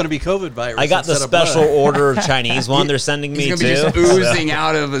just wonder- going to be COVID virus. I got the instead of blood. special order Chinese one they're sending me He's gonna be too. just oozing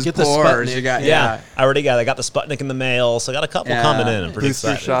out of his Get the pores. Sputnik. You got Yeah, I already got. I got the Sputnik in the mail, so I got a couple Yeah. coming in. I'm pretty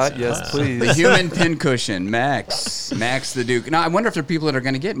Booster excited. shot, yes, please. The human pincushion, Max the Duke. Now I wonder if there are people that are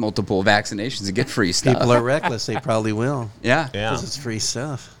going to get multiple vaccinations and get free stuff. People are reckless. They probably will. yeah, Yeah. Because it's free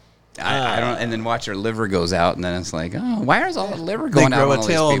stuff. I don't. And then watch their liver goes out, and then it's like, oh, why is all the liver They going out? grow on a all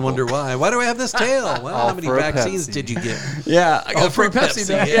tail these and people? wonder why. Why do I have this tail? Well, All how many for a vaccines Pepsi. did you get? Yeah, I got Oh, a free for Pepsi, Pepsi,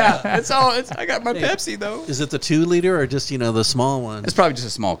 though. yeah. Yeah, I got my Pepsi though. Is it the 2-liter or just the small one? It's probably just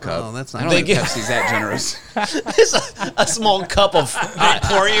a small cup. Oh, that's I not don't think big. Pepsi's that generous. It's a small cup of. They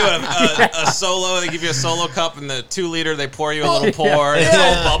pour you a solo. They give you a solo cup, and the 2-liter they pour you a little pour. It's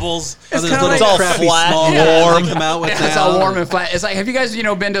all bubbles. Oh, those kinda little like- It's all crappy flat, small warm. ones they come out with It's now. all warm and flat. It's like, have you guys,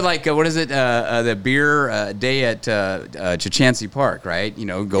 been to like like what is it? The beer day at Chachansey Park, right? You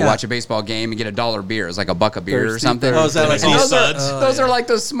know, go watch a baseball game and get $1 beer. It's like a buck of beer or something. Oh, is that like those are like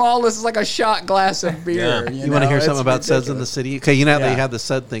the smallest. It's like a shot glass of beer. You want to hear something about suds in the city? Okay, you know how they Yeah. have the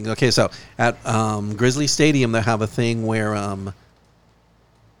sud thing. Okay, so at Grizzly Stadium, they have a thing where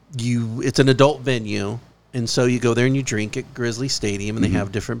it's an adult venue, and so you go there and you drink at Grizzly Stadium, and they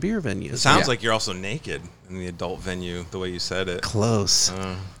have different beer venues. It sounds like you're also naked in the adult venue, the way you said it. Close.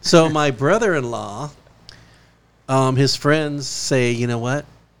 So my brother-in-law, his friends say, you know what?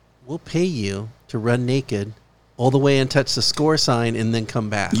 We'll pay you to run naked all the way and touch the score sign and then come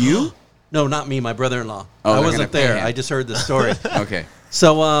back. You? No, not me, my brother-in-law. Oh, I they're wasn't gonna pay there. him. I just heard the story. Okay.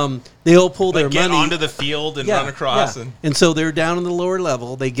 So they'll pull their Like get money onto the field and run across. yeah. And And so they're down in the lower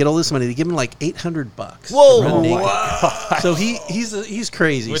level. They get all this money. They give him like $800. Whoa. to run naked. So he's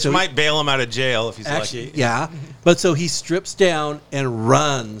crazy. which so might bail him out of jail if he's actually, lucky. yeah. But so he strips down and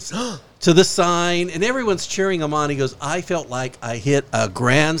runs to the sign, and everyone's cheering him on. He goes, I felt like I hit a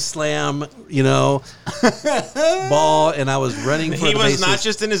grand slam, ball, and I was running for He the was bases. not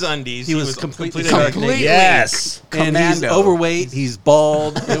just in his undies. He was completely Completely. Yes. And he's Commando. overweight. He's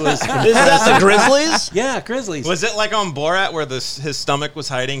bald. It was Is that the Grizzlies? yeah, Grizzlies. Was it like on Borat where his stomach was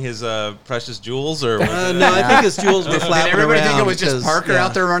hiding his precious jewels? Or was it, No, I think his jewels were Did flapping everybody around. think it was just because- Parker yeah.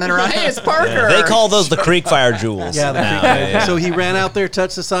 out there running around? Hey, it's Parker. They call those the Creek Fire Jewels. Yeah, the now. freak guy. Yeah. So he ran out there,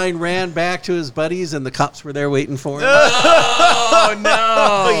 touched the sign, ran back to his buddies, and the cops were there waiting for him. Oh no!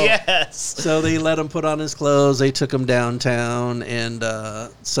 Oh, yes. So they let him put on his clothes. They took him downtown, and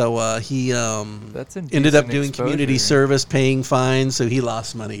so he That's indecent ended up doing exposure. community service, paying fines. So he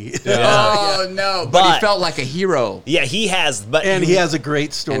lost money, Oh no! But he But- felt like a hero. Yeah, he has. But and he has a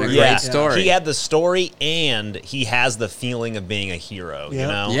great story. And a yeah, great story. He had the story, and he has the feeling of being a hero. You Yeah.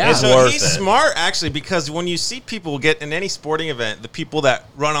 know, Yeah. it's so worth he's it. smart actually, because when you see people get in any sporting event, the people that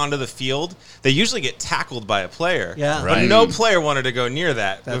run onto the field, they usually get tackled by a player. Yeah. But Right. no player wanted to go near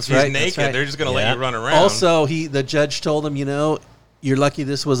that. That's if he's right, that's naked, right. they're just going to Yeah. let you run around. Also, the judge told him, you're lucky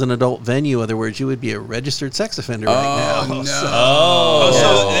this was an adult venue. In other words, you would be a registered sex offender right now. Oh no! Oh,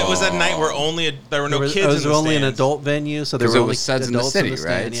 so it was that night where there were no kids It was in the only an stands. adult venue, so there 'Cause were it only was suds in the adults city,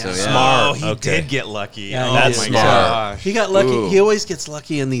 stand, right? yeah. So, yeah. Smart. Oh, he Okay. did get lucky. Yeah, oh, That's my smart. gosh. He got lucky. Ooh. He always gets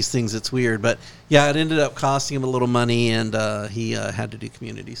lucky in these things. It's weird, but yeah, it ended up costing him a little money, and he had to do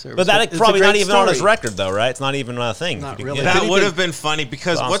community service. But that it's a probably not great even on his story. record, though, right? It's not even a thing. Not You can really. get- If That would anything- have been funny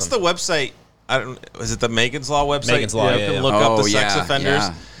because That's what's the awesome. website? Is it the Megan's Law website? Megan's Law, You yeah, can yeah. look up Oh, the sex yeah, offenders.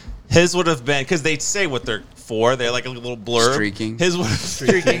 yeah. His would have been, because they'd say what they're for. They're like a little blurb. Streaking. His would have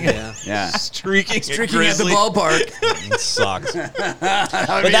streaking. Yeah. Yeah. Streaking at Streaking at the Grizzly. ballpark. It sucks. But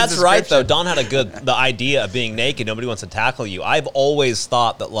But that's right, though. Don had the idea of being naked. Nobody wants to tackle you. I've always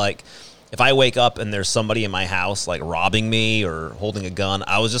thought that, like, if I wake up and there's somebody in my house, like, robbing me or holding a gun,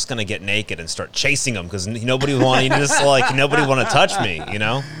 I was just going to get naked and start chasing them because nobody would want to touch me,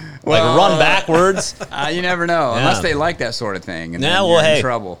 Like, run backwards. You never know, Yeah. unless they like that sort of thing, and Yeah, then well, you're hey. in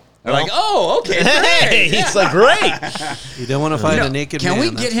trouble. They're Well- like, oh, okay, Hey, great. he's like, great. You don't want to fight You know, a naked can man. we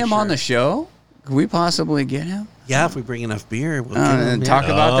that's get for him on sure. the show? Could we possibly get him? Yeah, if we bring enough beer, we'll get And him. talk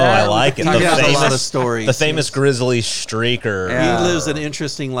yeah. about Oh, that. I like it. Talk He The has about a lot famous- of stories. The famous Grizzly streaker. Yeah. He lives an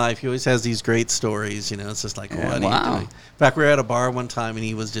interesting life. He always has these great stories. It's just like, Yeah, what are wow. you doing? In fact, we were at a bar one time, and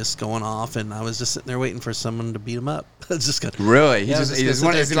he was just going off, and I was just sitting there waiting for someone to beat him up. It's just good. Really? Yeah, He's just just,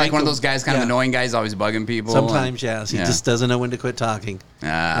 gonna sit there is he like drink one of a- those guys, kind yeah. of annoying guys, always bugging people? Sometimes, yes. He Yeah. just doesn't know when to quit talking.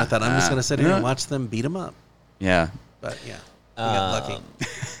 I thought, I'm just going to sit here and yeah. watch them beat him up. Yeah. But, yeah, we got lucky.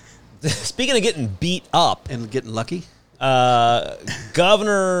 Speaking of getting beat up, And getting lucky?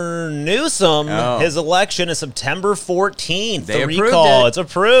 Governor Newsom, Oh. his election is September 14th. They the approved recall. it. It's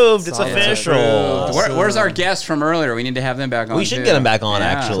approved. It's It's official. approved. Where's our guest from earlier? We need to have them back on. We should too. get them back on, Yeah.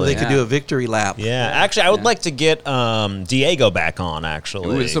 actually. They could do a victory lap. Yeah, actually, I would like to get Diego back on,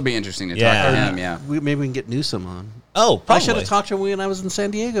 actually. Ooh, this will be interesting to Yeah. talk to him. Yeah. Maybe we can get Newsom on. Oh, I probably. should have talked to him when I was in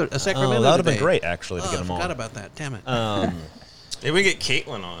San Diego, Sacramento. Oh, that would have been today. great, actually, to Oh, get I him forgot on. about that. Damn it. Maybe we get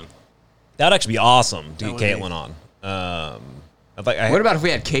Caitlin on. That would actually be awesome to That get would be- Caitlin on. I What about if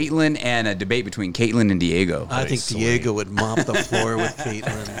we had Caitlin and a debate between Caitlin and Diego? I think sweet. Diego would mop the floor with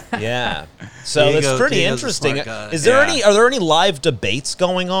Caitlin. Yeah. So that's pretty Diego's a interesting. smart guy. Is there Yeah. are there any live debates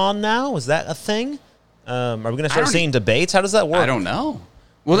going on now? Is that a thing? Are we going to start don't- seeing debates? How does that work? I don't know.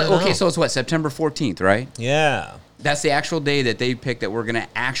 Well, I don't okay, know. so it's what, September 14th, right? Yeah. That's the actual day that they picked that we're going to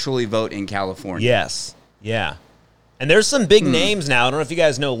actually vote in California. Yes. Yeah. And there's some big names now. I don't know if you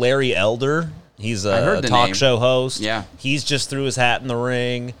guys know Larry Elder. He's I a heard the talk name. show host. Yeah. He's just threw his hat in the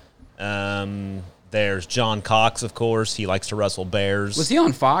ring. There's John Cox, of course. He likes to wrestle bears. Was he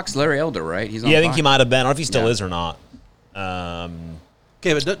on Fox? Larry Elder, right? He's on Yeah, I think Fox. he might have been. I don't know if he still Yeah. is or not.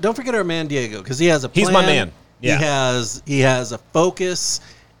 Okay, but don't forget our man Diego, because he has a plan. He's my man. Yeah. He has a focus,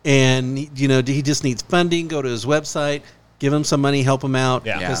 and he just needs funding. Go to his website, give him some money, help him out,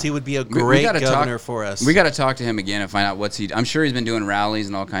 because he would be a great governor for us. We got to talk to him again and find out what's he. I'm sure he's been doing rallies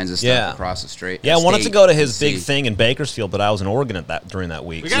and all kinds of stuff across the state. Yeah, I wanted to go to his big thing in Bakersfield, but I was in Oregon during that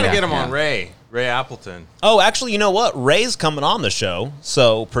week. We got to get him on Ray Appleton. Oh, actually, you know what? Ray's coming on the show,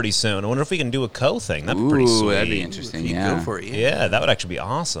 so pretty soon. I wonder if we can do a thing. That'd be pretty sweet. That'd be interesting. Go for it. Yeah, that would actually be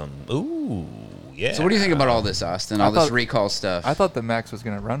awesome. Ooh, yeah. So what do you think about all this, Austin? This recall stuff? I thought that Max was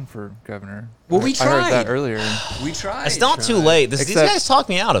going to run for governor. Well, we I heard tried. that earlier. We tried. It's not too late. These guys talked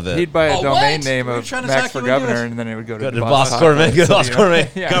me out of it. He'd buy a domain what? name We're of trying to Max talk for you into governor, it. and then it would go Go to to Boss Boss Gourmet. Go to Boss Gourmet.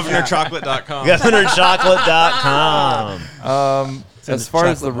 GovernorChocolate.com. GovernorChocolate.com. As far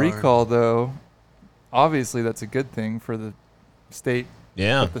as the chocolate bar. recall, though, obviously that's a good thing for the state.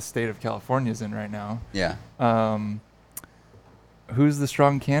 Yeah. That the state of California is in right now. Yeah. Who's the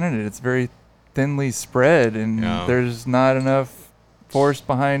strong candidate? It's very thinly spread, and there's not enough force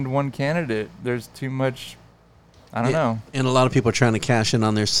behind one candidate. There's too much. I don't know. And a lot of people are trying to cash in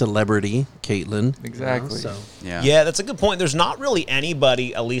on their celebrity, Caitlyn. Exactly. So. Yeah, that's a good point. There's not really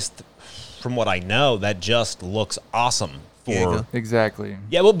anybody, at least from what I know, that just looks awesome for. Diego. Exactly.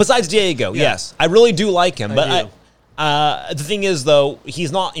 Yeah, well, besides Diego, yes, I really do like him. But the thing is, though,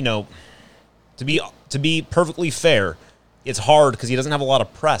 he's not. To be perfectly fair, it's hard because he doesn't have a lot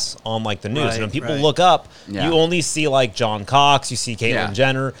of press on like the news. Right, and when people right. look up, Yeah. you only see like John Cox, you see Caitlyn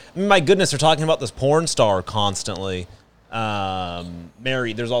Jenner. I mean, my goodness, they're talking about this porn star constantly. Mary,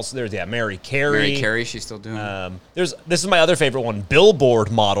 Mary Carey. Mary Carey, she's still doing it. This is my other favorite one,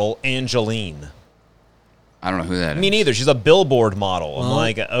 Billboard model Angeline. I don't know who that is. Me neither. She's a Billboard model. I'm Well,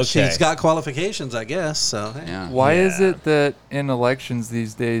 like, okay. She's got qualifications, I guess. So hey. Yeah. Why is it that in elections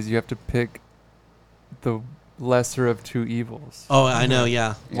these days you have to pick the lesser of two evils? Oh, I know.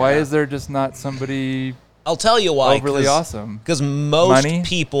 Yeah. Why is there just not somebody I'll tell you why. overly awesome? Because most Money?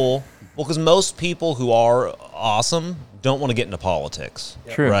 people who are awesome don't want to get into politics.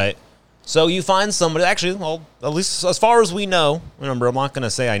 True. Right? So you find somebody, actually, well, at least as far as we know, remember, I'm not going to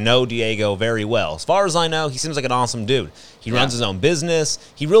say I know Diego very well. As far as I know, he seems like an awesome dude. He runs his own business.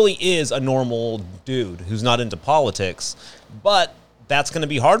 He really is a normal dude who's not into politics. But that's going to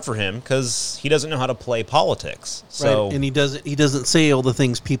be hard for him because he doesn't know how to play politics. So Right. And he doesn't say all the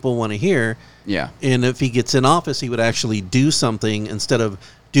things people want to hear. Yeah. And if he gets in office, he would actually do something instead of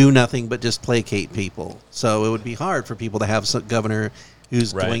do nothing but just placate people. So it would be hard for people to have some governor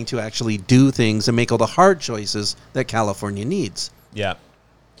who's Right. going to actually do things and make all the hard choices that California needs. yeah.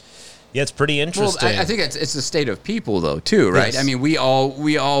 Yeah, it's pretty Well, interesting. I think it's the state of people, though, too, right? Yes. I mean, we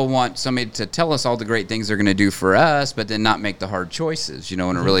all want somebody to tell us all the great things they're going to do for us, but then not make the hard choices.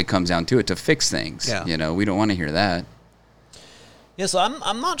 When it really comes down to it, to fix things. Yeah. We don't want to hear that. Yeah, so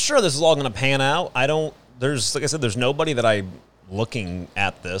I'm not sure this is all going to pan out. There's like I said, there's nobody that I'm looking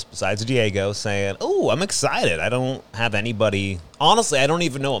at this besides Diego saying, "Oh, I'm excited." I don't have anybody. Honestly, I don't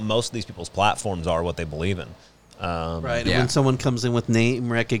even know what most of these people's platforms are, what they believe in. Right. Yeah. And when someone comes in with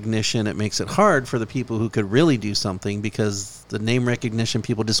name recognition, it makes it hard for the people who could really do something because the name recognition,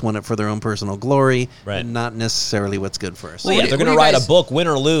 people just want it for their own personal glory and not necessarily what's good for us. Well, yeah, they're going to write a book, win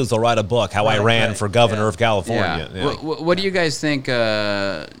or lose. They'll write a book, How I Ran for Governor of California. Yeah. What do you guys think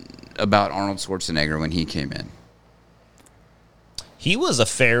about Arnold Schwarzenegger when he came in? He was a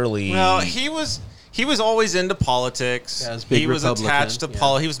fairly... Well, he was always into politics. Yeah, big he was Republican, attached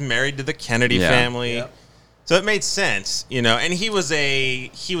to He was married to the Kennedy family. Yep. So it made sense, and he was a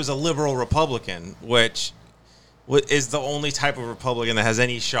liberal Republican, which is the only type of Republican that has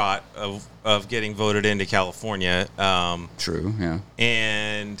any shot of getting voted into California. True, yeah.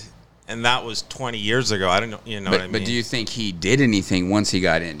 And that was 20 years ago. I don't know, what I mean? But do you think he did anything once he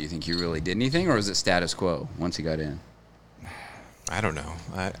got in? Do you think he really did anything, or was it status quo once he got in? I don't know.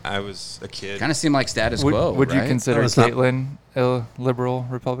 I was a kid. Kind of seemed like status quo. Would you right? consider No, it's not. Caitlyn a liberal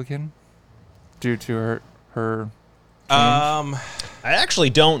Republican due to her I actually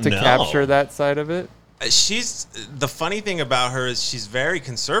don't to know. capture that side of it? She's the funny thing about her is she's very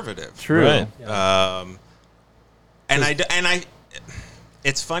conservative. True. Right.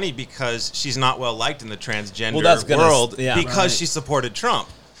 It's funny because she's not well liked in the transgender that's gonna- world yeah. because she supported Trump.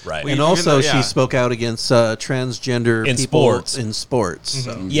 Right. We- And even also, though- she spoke out against transgender In people sports. in sports.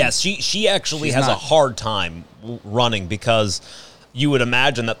 So. Yes, she actually She's has a not- hard time running because you would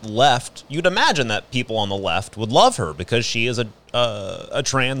imagine that people on the left would love her because she is a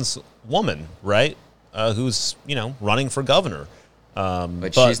trans woman, right? Who's running for governor.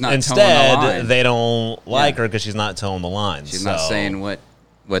 But she's not instead towing the line. they don't like her because she's not towing the line. She's not saying what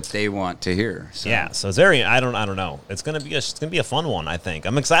what they want to hear. So. Yeah, so it's very. I don't know. It's gonna be a fun one. I think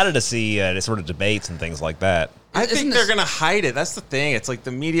I'm excited to see the sort of debates and things like that. I Isn't think this- they're going to hide it. That's the thing. It's like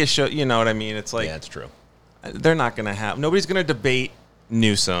the media show, you know what I mean? It's like, Yeah, it's true. they're not going to have, nobody's going to debate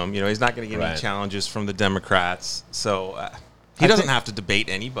Newsom. You know, he's not going to get Right. any challenges from the Democrats. So he doesn't have to debate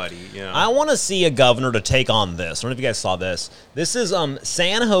anybody, you know. I want to see a governor to take on this. I don't know if you guys saw this. This is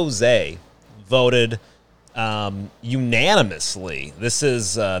San Jose voted unanimously. This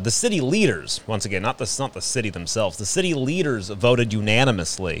is the city leaders, once again, not the city themselves. The city leaders voted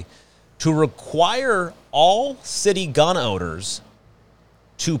unanimously to require all city gun owners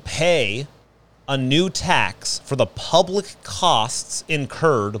to pay a new tax for the public costs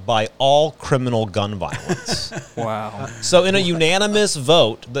incurred by all criminal gun violence. Wow. So in a unanimous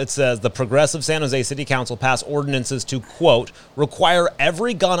vote that says the progressive San Jose City Council passed ordinances to, quote, require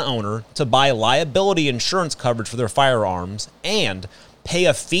every gun owner to buy liability insurance coverage for their firearms and pay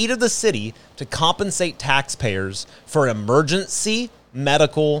a fee to the city to compensate taxpayers for emergency,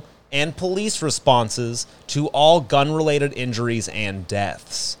 medical, and police responses to all gun-related injuries and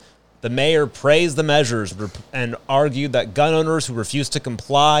deaths. The mayor praised the measures and argued that gun owners who refuse to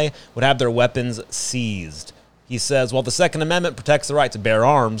comply would have their weapons seized. He says, while the Second Amendment protects the right to bear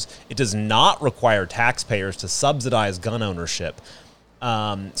arms, it does not require taxpayers to subsidize gun ownership.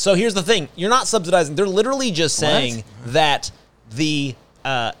 So here's the thing. You're not subsidizing. They're literally just saying that they're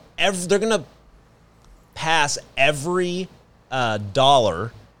going to pass every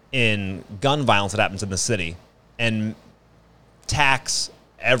dollar in gun violence that happens in the city and tax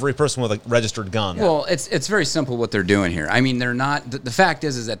every person with a registered gun. Well, it's very simple what they're doing here. I mean, they're not. The fact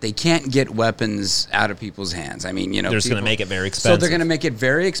is that they can't get weapons out of people's hands. I mean, you know, They're just going to make it very expensive. So they're going to make it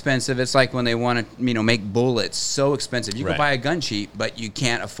very expensive. It's like when they want to, make bullets so expensive. You Right. can buy a gun cheap, but you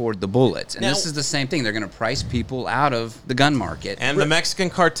can't afford the bullets. And Now- this is the same thing. They're going to price people out of the gun market. And the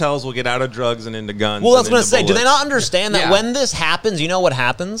Mexican cartels will get out of drugs and into guns. Well, I was and going to into say, do they bullets. not understand that Yeah. when this happens, you know what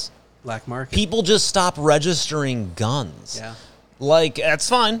happens? Black market. People just stop registering guns. Yeah. Like, that's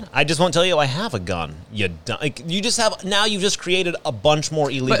fine. I just won't tell you I have a gun. You just have, now you've just created a bunch more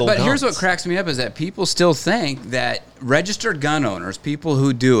illegal But guns. here's what cracks me up is that people still think that registered gun owners, people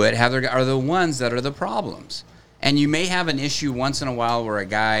who do it, are the ones that are the problems. And you may have an issue once in a while where a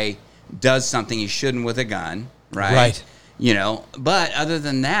guy does something he shouldn't with a gun, right? Right. But other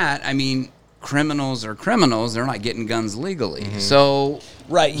than that, I mean, criminals are criminals. They're not getting guns legally. So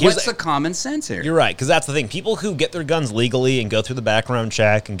Right, here's what's the- the common sense here? You're right, because that's the thing. People who get their guns legally and go through the background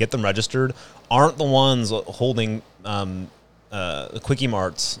check and get them registered aren't the ones holding quickie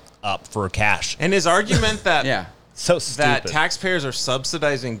marts up for cash. And his argument that Yeah. So stupid. that taxpayers are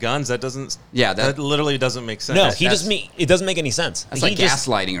subsidizing guns, that doesn't. Yeah, that that- literally doesn't make sense. no, that's- it doesn't make any sense. That's He like just-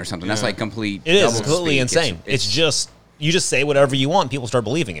 gaslighting or something. That's like complete. It is double completely speak. insane. It's just you just say whatever you want, people start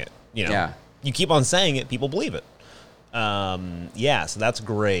believing it. Yeah. You keep on saying it, people believe it. So that's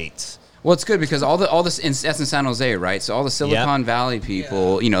great. Well, it's good because all this that's in San Jose, right? So all the Silicon Valley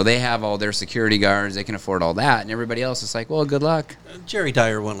people, they have all their security guards, they can afford all that, and everybody else is like, well, good luck. Jerry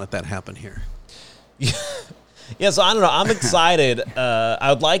Dyer won't let that happen here. Yeah, so I don't know. I'm excited.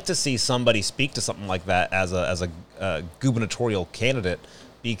 I would like to see somebody speak to something like that as a gubernatorial candidate,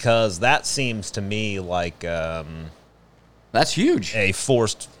 because that seems to me like That's huge. a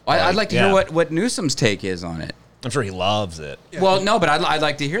forced. I'd like to hear yeah. what Newsom's take is on it. I'm sure he loves it. Well, no, but I'd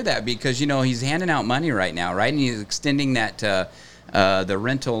like to hear that because he's handing out money right now, right? And he's extending that the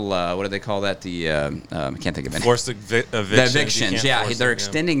rental. What do they call that? I can't think of it. Forced evictions. The evictions, You can't yeah, force they're it,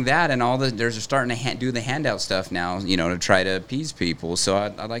 extending that, and they're starting to do the handout stuff now, to try to appease people. So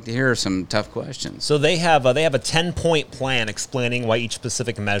I'd like to hear some tough questions. So they have a 10-point plan explaining why each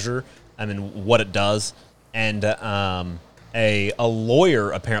specific measure, what it does, and a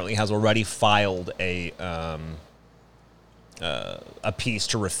lawyer apparently has already filed a piece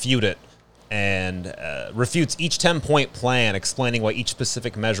to refute it, and refutes each 10-point plan explaining why each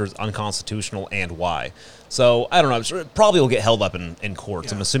specific measure is unconstitutional and why. So I don't know. It probably will get held up in courts.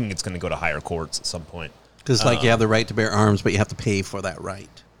 Yeah. I'm assuming it's going to go to higher courts at some point. Because you have the right to bear arms, but you have to pay for that right.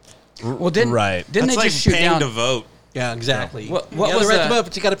 Well, didn't Right. Didn't That's they like just shoot paying down? to vote. Yeah, exactly. What you was have the right the- to vote,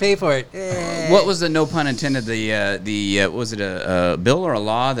 but you got to pay for it. What was the, no pun intended, was it a bill or a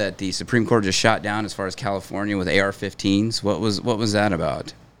law that the Supreme Court just shot down as far as California with AR-15s? What was that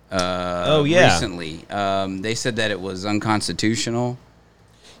about? Recently, they said that it was unconstitutional.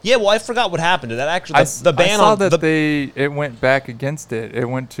 Yeah, well, I forgot what happened. Did that actually the ban I saw on that the it went back against it. It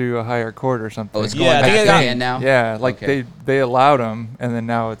went to a higher court or something. Oh, it's going Yeah, I back think I got- again now? Yeah, like Okay. they allowed them, and then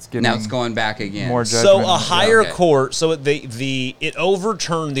now it's getting Now it's going back again. more So judgment. a higher okay. court, so it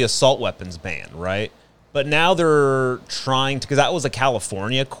overturned the assault weapons ban, right? But now they're trying to, because that was a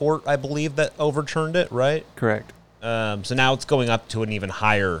California court, I believe, that overturned it, right? Correct. So now it's going up to an even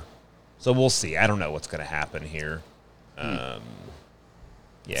higher. So we'll see. I don't know what's going to happen here.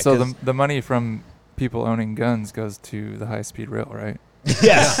 Yeah. So 'cause- the money from people owning guns goes to the high-speed rail, right?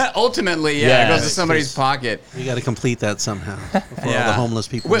 yes. Ultimately, Yeah, it goes to it's somebody's pocket. You got to complete that somehow before all the homeless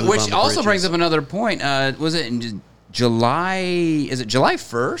people. move on Which the also brings bridges. up another point. Was it in July? Is it July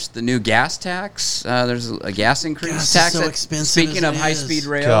 1st? The new gas tax. There's a gas increase Gas is tax. so expensive Speaking as of it high-speed is.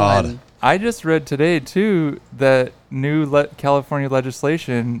 rail, God. and I just read today too that new California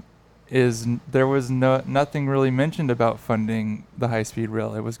legislation there was nothing really mentioned about funding the high-speed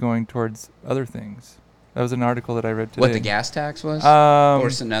rail. It was going towards other things. That was an article that I read today. what the gas tax was? Or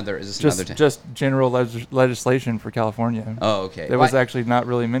is this another tax? Just general legislation for California. Oh, okay. It was actually not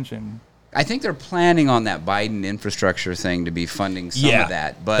really mentioned. I think they're planning on that Biden infrastructure thing to be funding some Yeah, of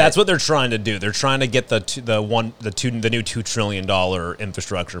that. But that's what they're trying to do. They're trying to get the new $2 trillion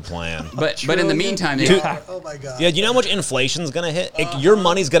infrastructure plan. But in the meantime, Oh my God. Yeah, do you know how much inflation's gonna hit? Your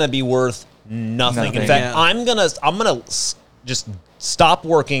money's gonna be worth nothing. In Nothing. fact, Yeah. I'm gonna just stop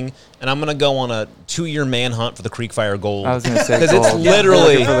working and I'm gonna go on a 2-year manhunt for the Creek Fire Gold. I was going to say because it's gold.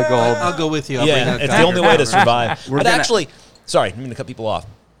 literally Looking for the gold. I'll go with you. I'll bring yeah, that it's the copper. only way to survive. But gonna- actually, sorry, I didn't mean to cut people off.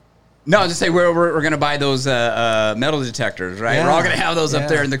 no, I was just say we're going to buy those metal detectors, right? Yeah. We're all going to have those up Yeah.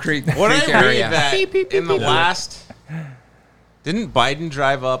 there in the creek. What creek I read area. that in the last, didn't Biden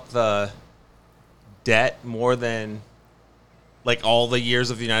drive up the debt more than like all the years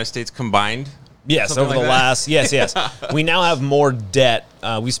of the United States combined? Yes, Something over like the that? last yes. We now have more debt.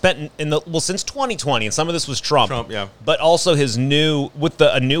 We spent since 2020, and some of this was Trump. Yeah. But also his new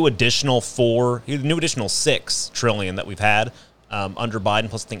a new additional $6 trillion that we've had under Biden,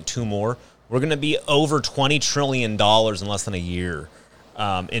 plus I think 2 more. We're going to be over $20 trillion in less than a year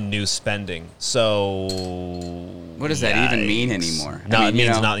in new spending. So What does that even mean anymore? No, I mean, it means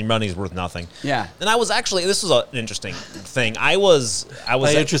you know- nothing. Money's worth nothing. Yeah. And I was actually this was an interesting thing. I was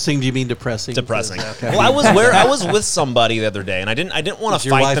By interesting, do you mean depressing? depressing. Okay. Well, I was with somebody the other day, and I didn't want Is to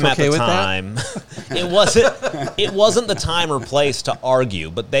your fight wife them at okay the with that? time. It wasn't the time or place to argue,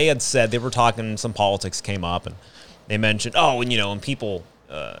 but they had said they were talking. Some politics came up, and they mentioned, and people.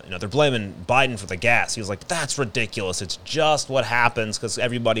 They're blaming Biden for the gas. He was like, that's ridiculous. It's just what happens because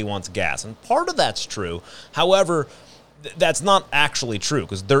everybody wants gas. And part of that's true. However, that's not actually true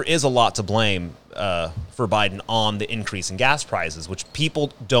because there is a lot to blame for Biden on the increase in gas prices, which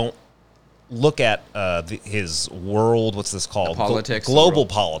people don't look at his world, what's this called? Politics. Global the world.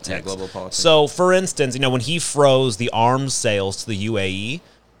 politics. Yeah, global politics. So, for instance, when he froze the arms sales to the UAE,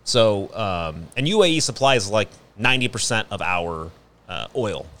 and UAE supplies like 90% of our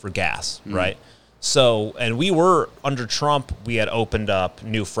oil for gas, right? So, and we were, under Trump, we had opened up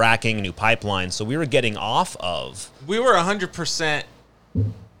new fracking, new pipelines, so we were getting off of, We were 100%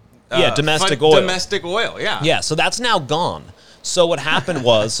 domestic oil. Domestic oil, yeah. Yeah, so that's now gone. So what happened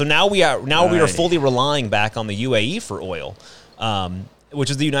was, we are Alrighty. fully relying back on the UAE for oil, which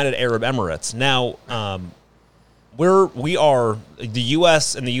is the United Arab Emirates. Now, the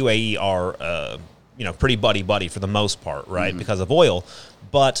U.S. and the UAE are, pretty buddy for the most part, right, because of oil.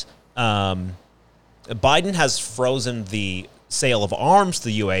 But Biden has frozen the sale of arms to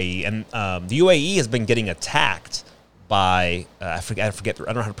the UAE, and the UAE has been getting attacked by I forget. I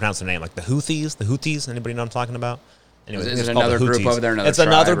don't know how to pronounce their name. Like the Houthis. Anybody know what I'm talking about? Anyway, Is it's it called the another group Houthis. over there, another It's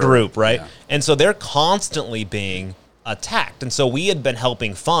another tribe, or- group, right? yeah. And so they're constantly being attacked. And so we had been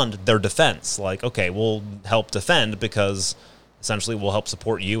helping fund their defense. Like, okay, we'll help defend because essentially we'll help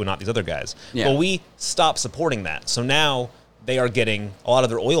support you and not these other guys. Yeah. Well, we stopped supporting that. So now they are getting a lot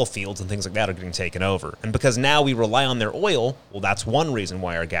of their oil fields and things like that are getting taken over. And because now we rely on their oil, well, that's one reason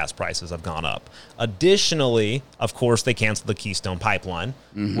why our gas prices have gone up. Additionally, of course, they canceled the Keystone Pipeline,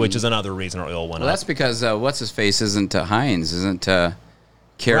 which is another reason our oil went Well, up. that's because what's his face isn't Heinz, isn't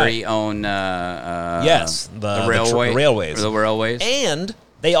Kerry own Yes, the railway, railways. or the railways. And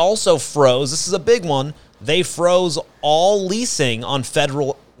they also froze, this is a big one, they froze all leasing on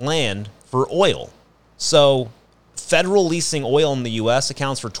federal land for oil. So federal leasing oil in the U.S.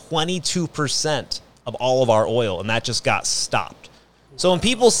 accounts for 22% of all of our oil, and that just got stopped. So when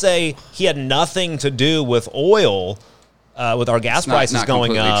people say he had nothing to do with oil, with our gas It's not- prices not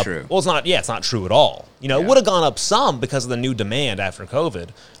going completely up, true. well, it's not true at all. It would have gone up some because of the new demand after COVID,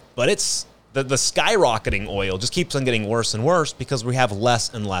 but it's the skyrocketing oil just keeps on getting worse and worse because we have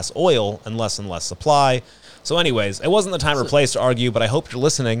less and less oil and less supply. So anyways, it wasn't the time or place to argue, but I hope you're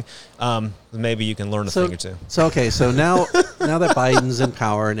listening. Maybe you can learn a thing or two. So now that Biden's in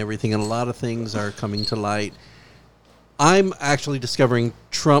power and everything, and a lot of things are coming to light, I'm actually discovering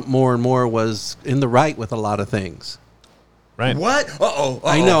Trump more and more was in the right with a lot of things. Right. What? Uh-oh.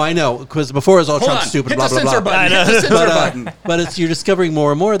 I know. Because before it was all Hold Trump on. stupid, Hit blah, the blah, censor blah. button. Hit the censor button. But you're discovering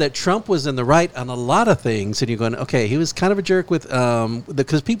more and more that Trump was in the right on a lot of things. And you're going, okay, he was kind of a jerk with,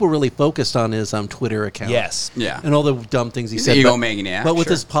 because people really focused on his Twitter account. Yes. Yeah. And all the dumb things he He's said. an egomaniac, But with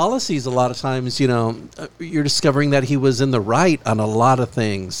sure. his policies, a lot of times, you're discovering that he was in the right on a lot of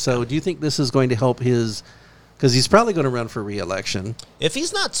things. So do you think this is going to help his... Because he's probably going to run for re-election. If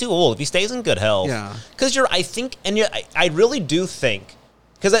he's not too old, if he stays in good health. Yeah. Because I really do think,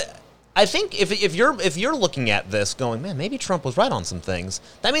 because I think if you're looking at this going, man, maybe Trump was right on some things,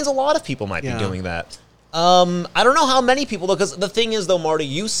 that means a lot of people might be doing that. I don't know how many people, though, because the thing is, though, Marty,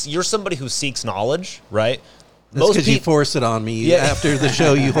 you're somebody who seeks knowledge, right? That's because you force it on me. Yeah. After the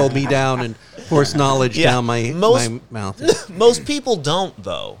show, you hold me down and force knowledge down my mouth. Most people don't,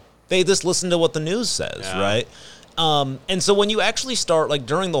 though. They just listen to what the news says, right? And so when you actually start, like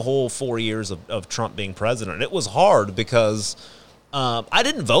during the whole 4 years of Trump being president, it was hard because I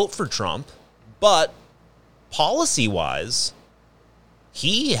didn't vote for Trump, but policy-wise,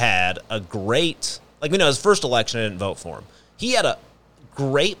 he had a great, his first election, I didn't vote for him. He had a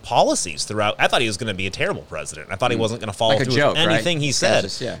great policies throughout. I thought he was going to be a terrible president. I thought he wasn't going to follow through with anything he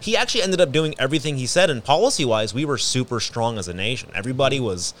said. He actually ended up doing everything he said, and policy-wise, we were super strong as a nation. Everybody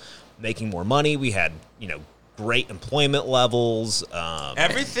was making more money. We had, great employment levels.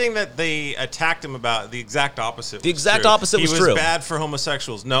 Everything that they attacked him about, the exact opposite. The exact opposite was true. He was bad for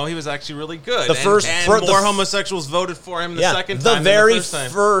homosexuals. No, he was actually really good. The more homosexuals voted for him the second time. The very than the first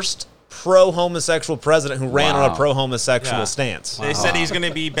time. first pro-homosexual president who ran on a pro-homosexual stance. They said he's going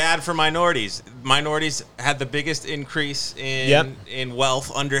to be bad for minorities. Minorities had the biggest increase in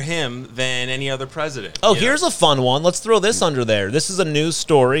wealth under him than any other president. Oh, here's a fun one. Let's throw this under there. This is a news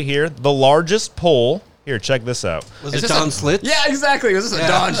story here. The largest poll. Here, check this out. Was it Don Slitz? Yeah, exactly. Was this a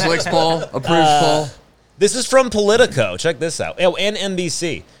Don Schlitz poll? Approved poll? This is from Politico. Check this out. Oh, and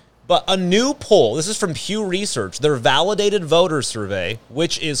NBC. But a new poll, this is from Pew Research, their validated voter survey,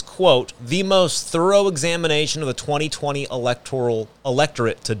 which is, quote, the most thorough examination of the 2020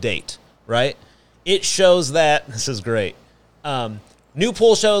 electorate to date, right? It shows that, this is great, new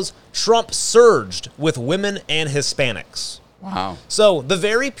poll shows Trump surged with women and Hispanics. Wow. So the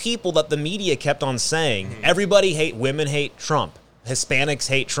very people that the media kept on saying, women hate Trump, Hispanics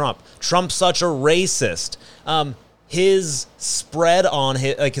hate Trump, Trump's such a racist, his spread on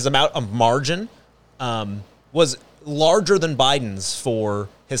his amount of margin was larger than Biden's for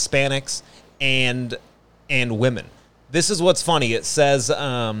Hispanics and women. This is what's funny. It says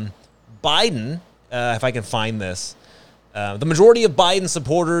Biden, if I can find this, the majority of Biden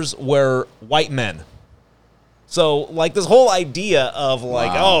supporters were white men. So, this whole idea of,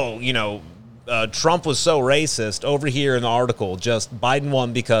 Trump was so racist, over here in the article, just Biden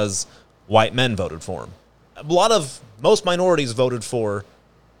won because white men voted for him. Most minorities voted for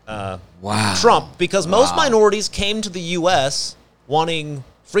Trump because most minorities came to the U.S. wanting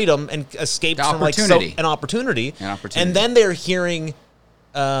freedom and escaped from an opportunity. And then they're hearing,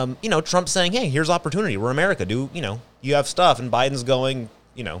 Trump saying, "Hey, here's opportunity. We're America. You have stuff." And Biden's going,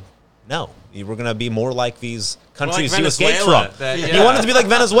 no, we're going to be more like these countries you escaped from. He wanted to be like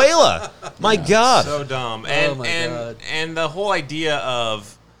Venezuela. My God, so dumb. God. And the whole idea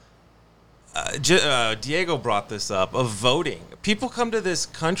of Diego brought this up of voting. People come to this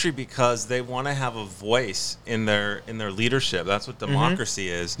country because they want to have a voice in their leadership. That's what democracy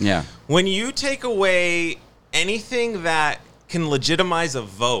is. Yeah. When you take away anything that can legitimize a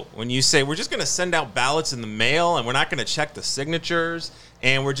vote, when you say we're just going to send out ballots in the mail and we're not going to check the signatures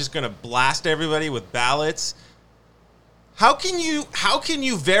and we're just going to blast everybody with ballots, how can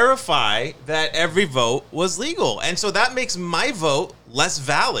you verify that every vote was legal? And so that makes my vote less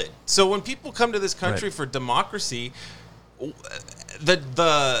valid. So when people come to this country for democracy,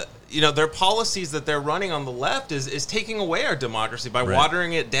 their policies that they're running on the left is taking away our democracy by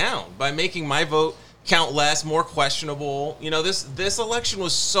watering it down, by making my vote count less, more questionable. This election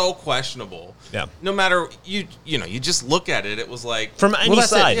was so questionable. Yeah. No matter you just look at it, it was like from any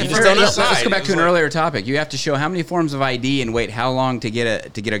side. You just don't know. Let's go back to an earlier topic. You have to show how many forms of ID and wait how long to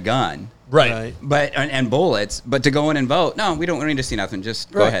get a gun. Right. But and bullets, but to go in and vote, no, we don't need to see nothing.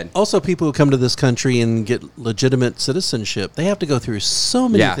 Just go ahead. Also, people who come to this country and get legitimate citizenship, they have to go through so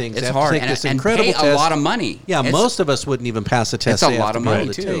many things. It's they have hard to take this and incredible pay test. a lot of money. Yeah, most of us wouldn't even pass a test. It's a lot of money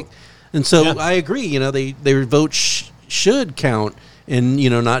too. Take. And so I agree. Their vote should count, and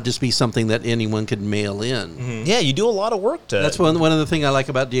not just be something that anyone could mail in. Mm-hmm. Yeah, you do a lot of work to. That's one of the things I like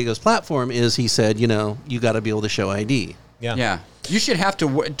about Diego's platform is he said, you got to be able to show ID. Yeah. You should have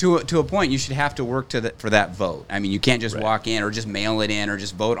to a point. You should have to work for that vote. I mean, you can't just walk in or just mail it in or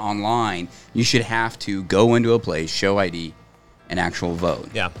just vote online. You should have to go into a place, show ID, and actual vote.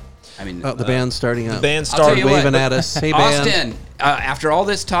 Yeah. I mean, the band's starting up. The band's I'll tell starting you waving what, at us. Hey, band. Austin, after all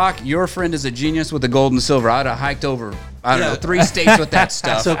this talk, your friend is a genius with the gold and silver. I'd have hiked over, I don't know, 3 states with that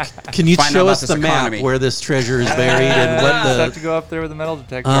stuff. So can you Find out show about us this the map economy. where this treasure is buried and what Just have the... to go up there with a metal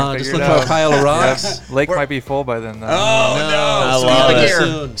detector. and just figure look it for a out. pile of rocks? Lake might be full by then, though. I Oh, no. love Scuba it. gear.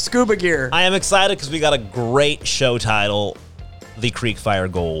 Soon. Scuba gear. I am excited because we got a great show title, The Creek Fire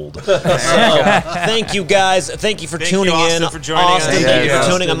Gold. So, thank you guys. Thank you for Thank you, tuning Austin, in. for joining Austin, us. thank you Yeah, for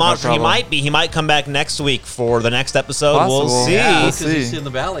tuning in. I'm no not sure. He problem. might be. He might come back next week for the next episode. We'll Possible. see. Yeah. Because he's in the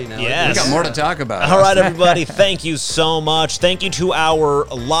valley now. Yes. We got more to talk about. All right, everybody. Thank you so much. Thank you to our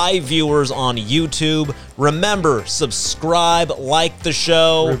live viewers on YouTube. Remember, subscribe, like the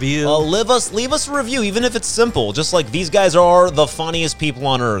show, Review. leave us a review, even if it's simple. Just like these guys are the funniest people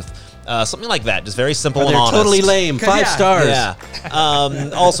on earth. Something like that. Just very simple and They're honest. totally lame. 5 stars. Yeah.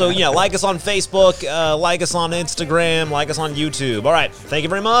 Also, like us on Facebook, like us on Instagram, like us on YouTube. All right. Thank you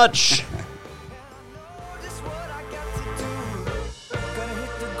very much.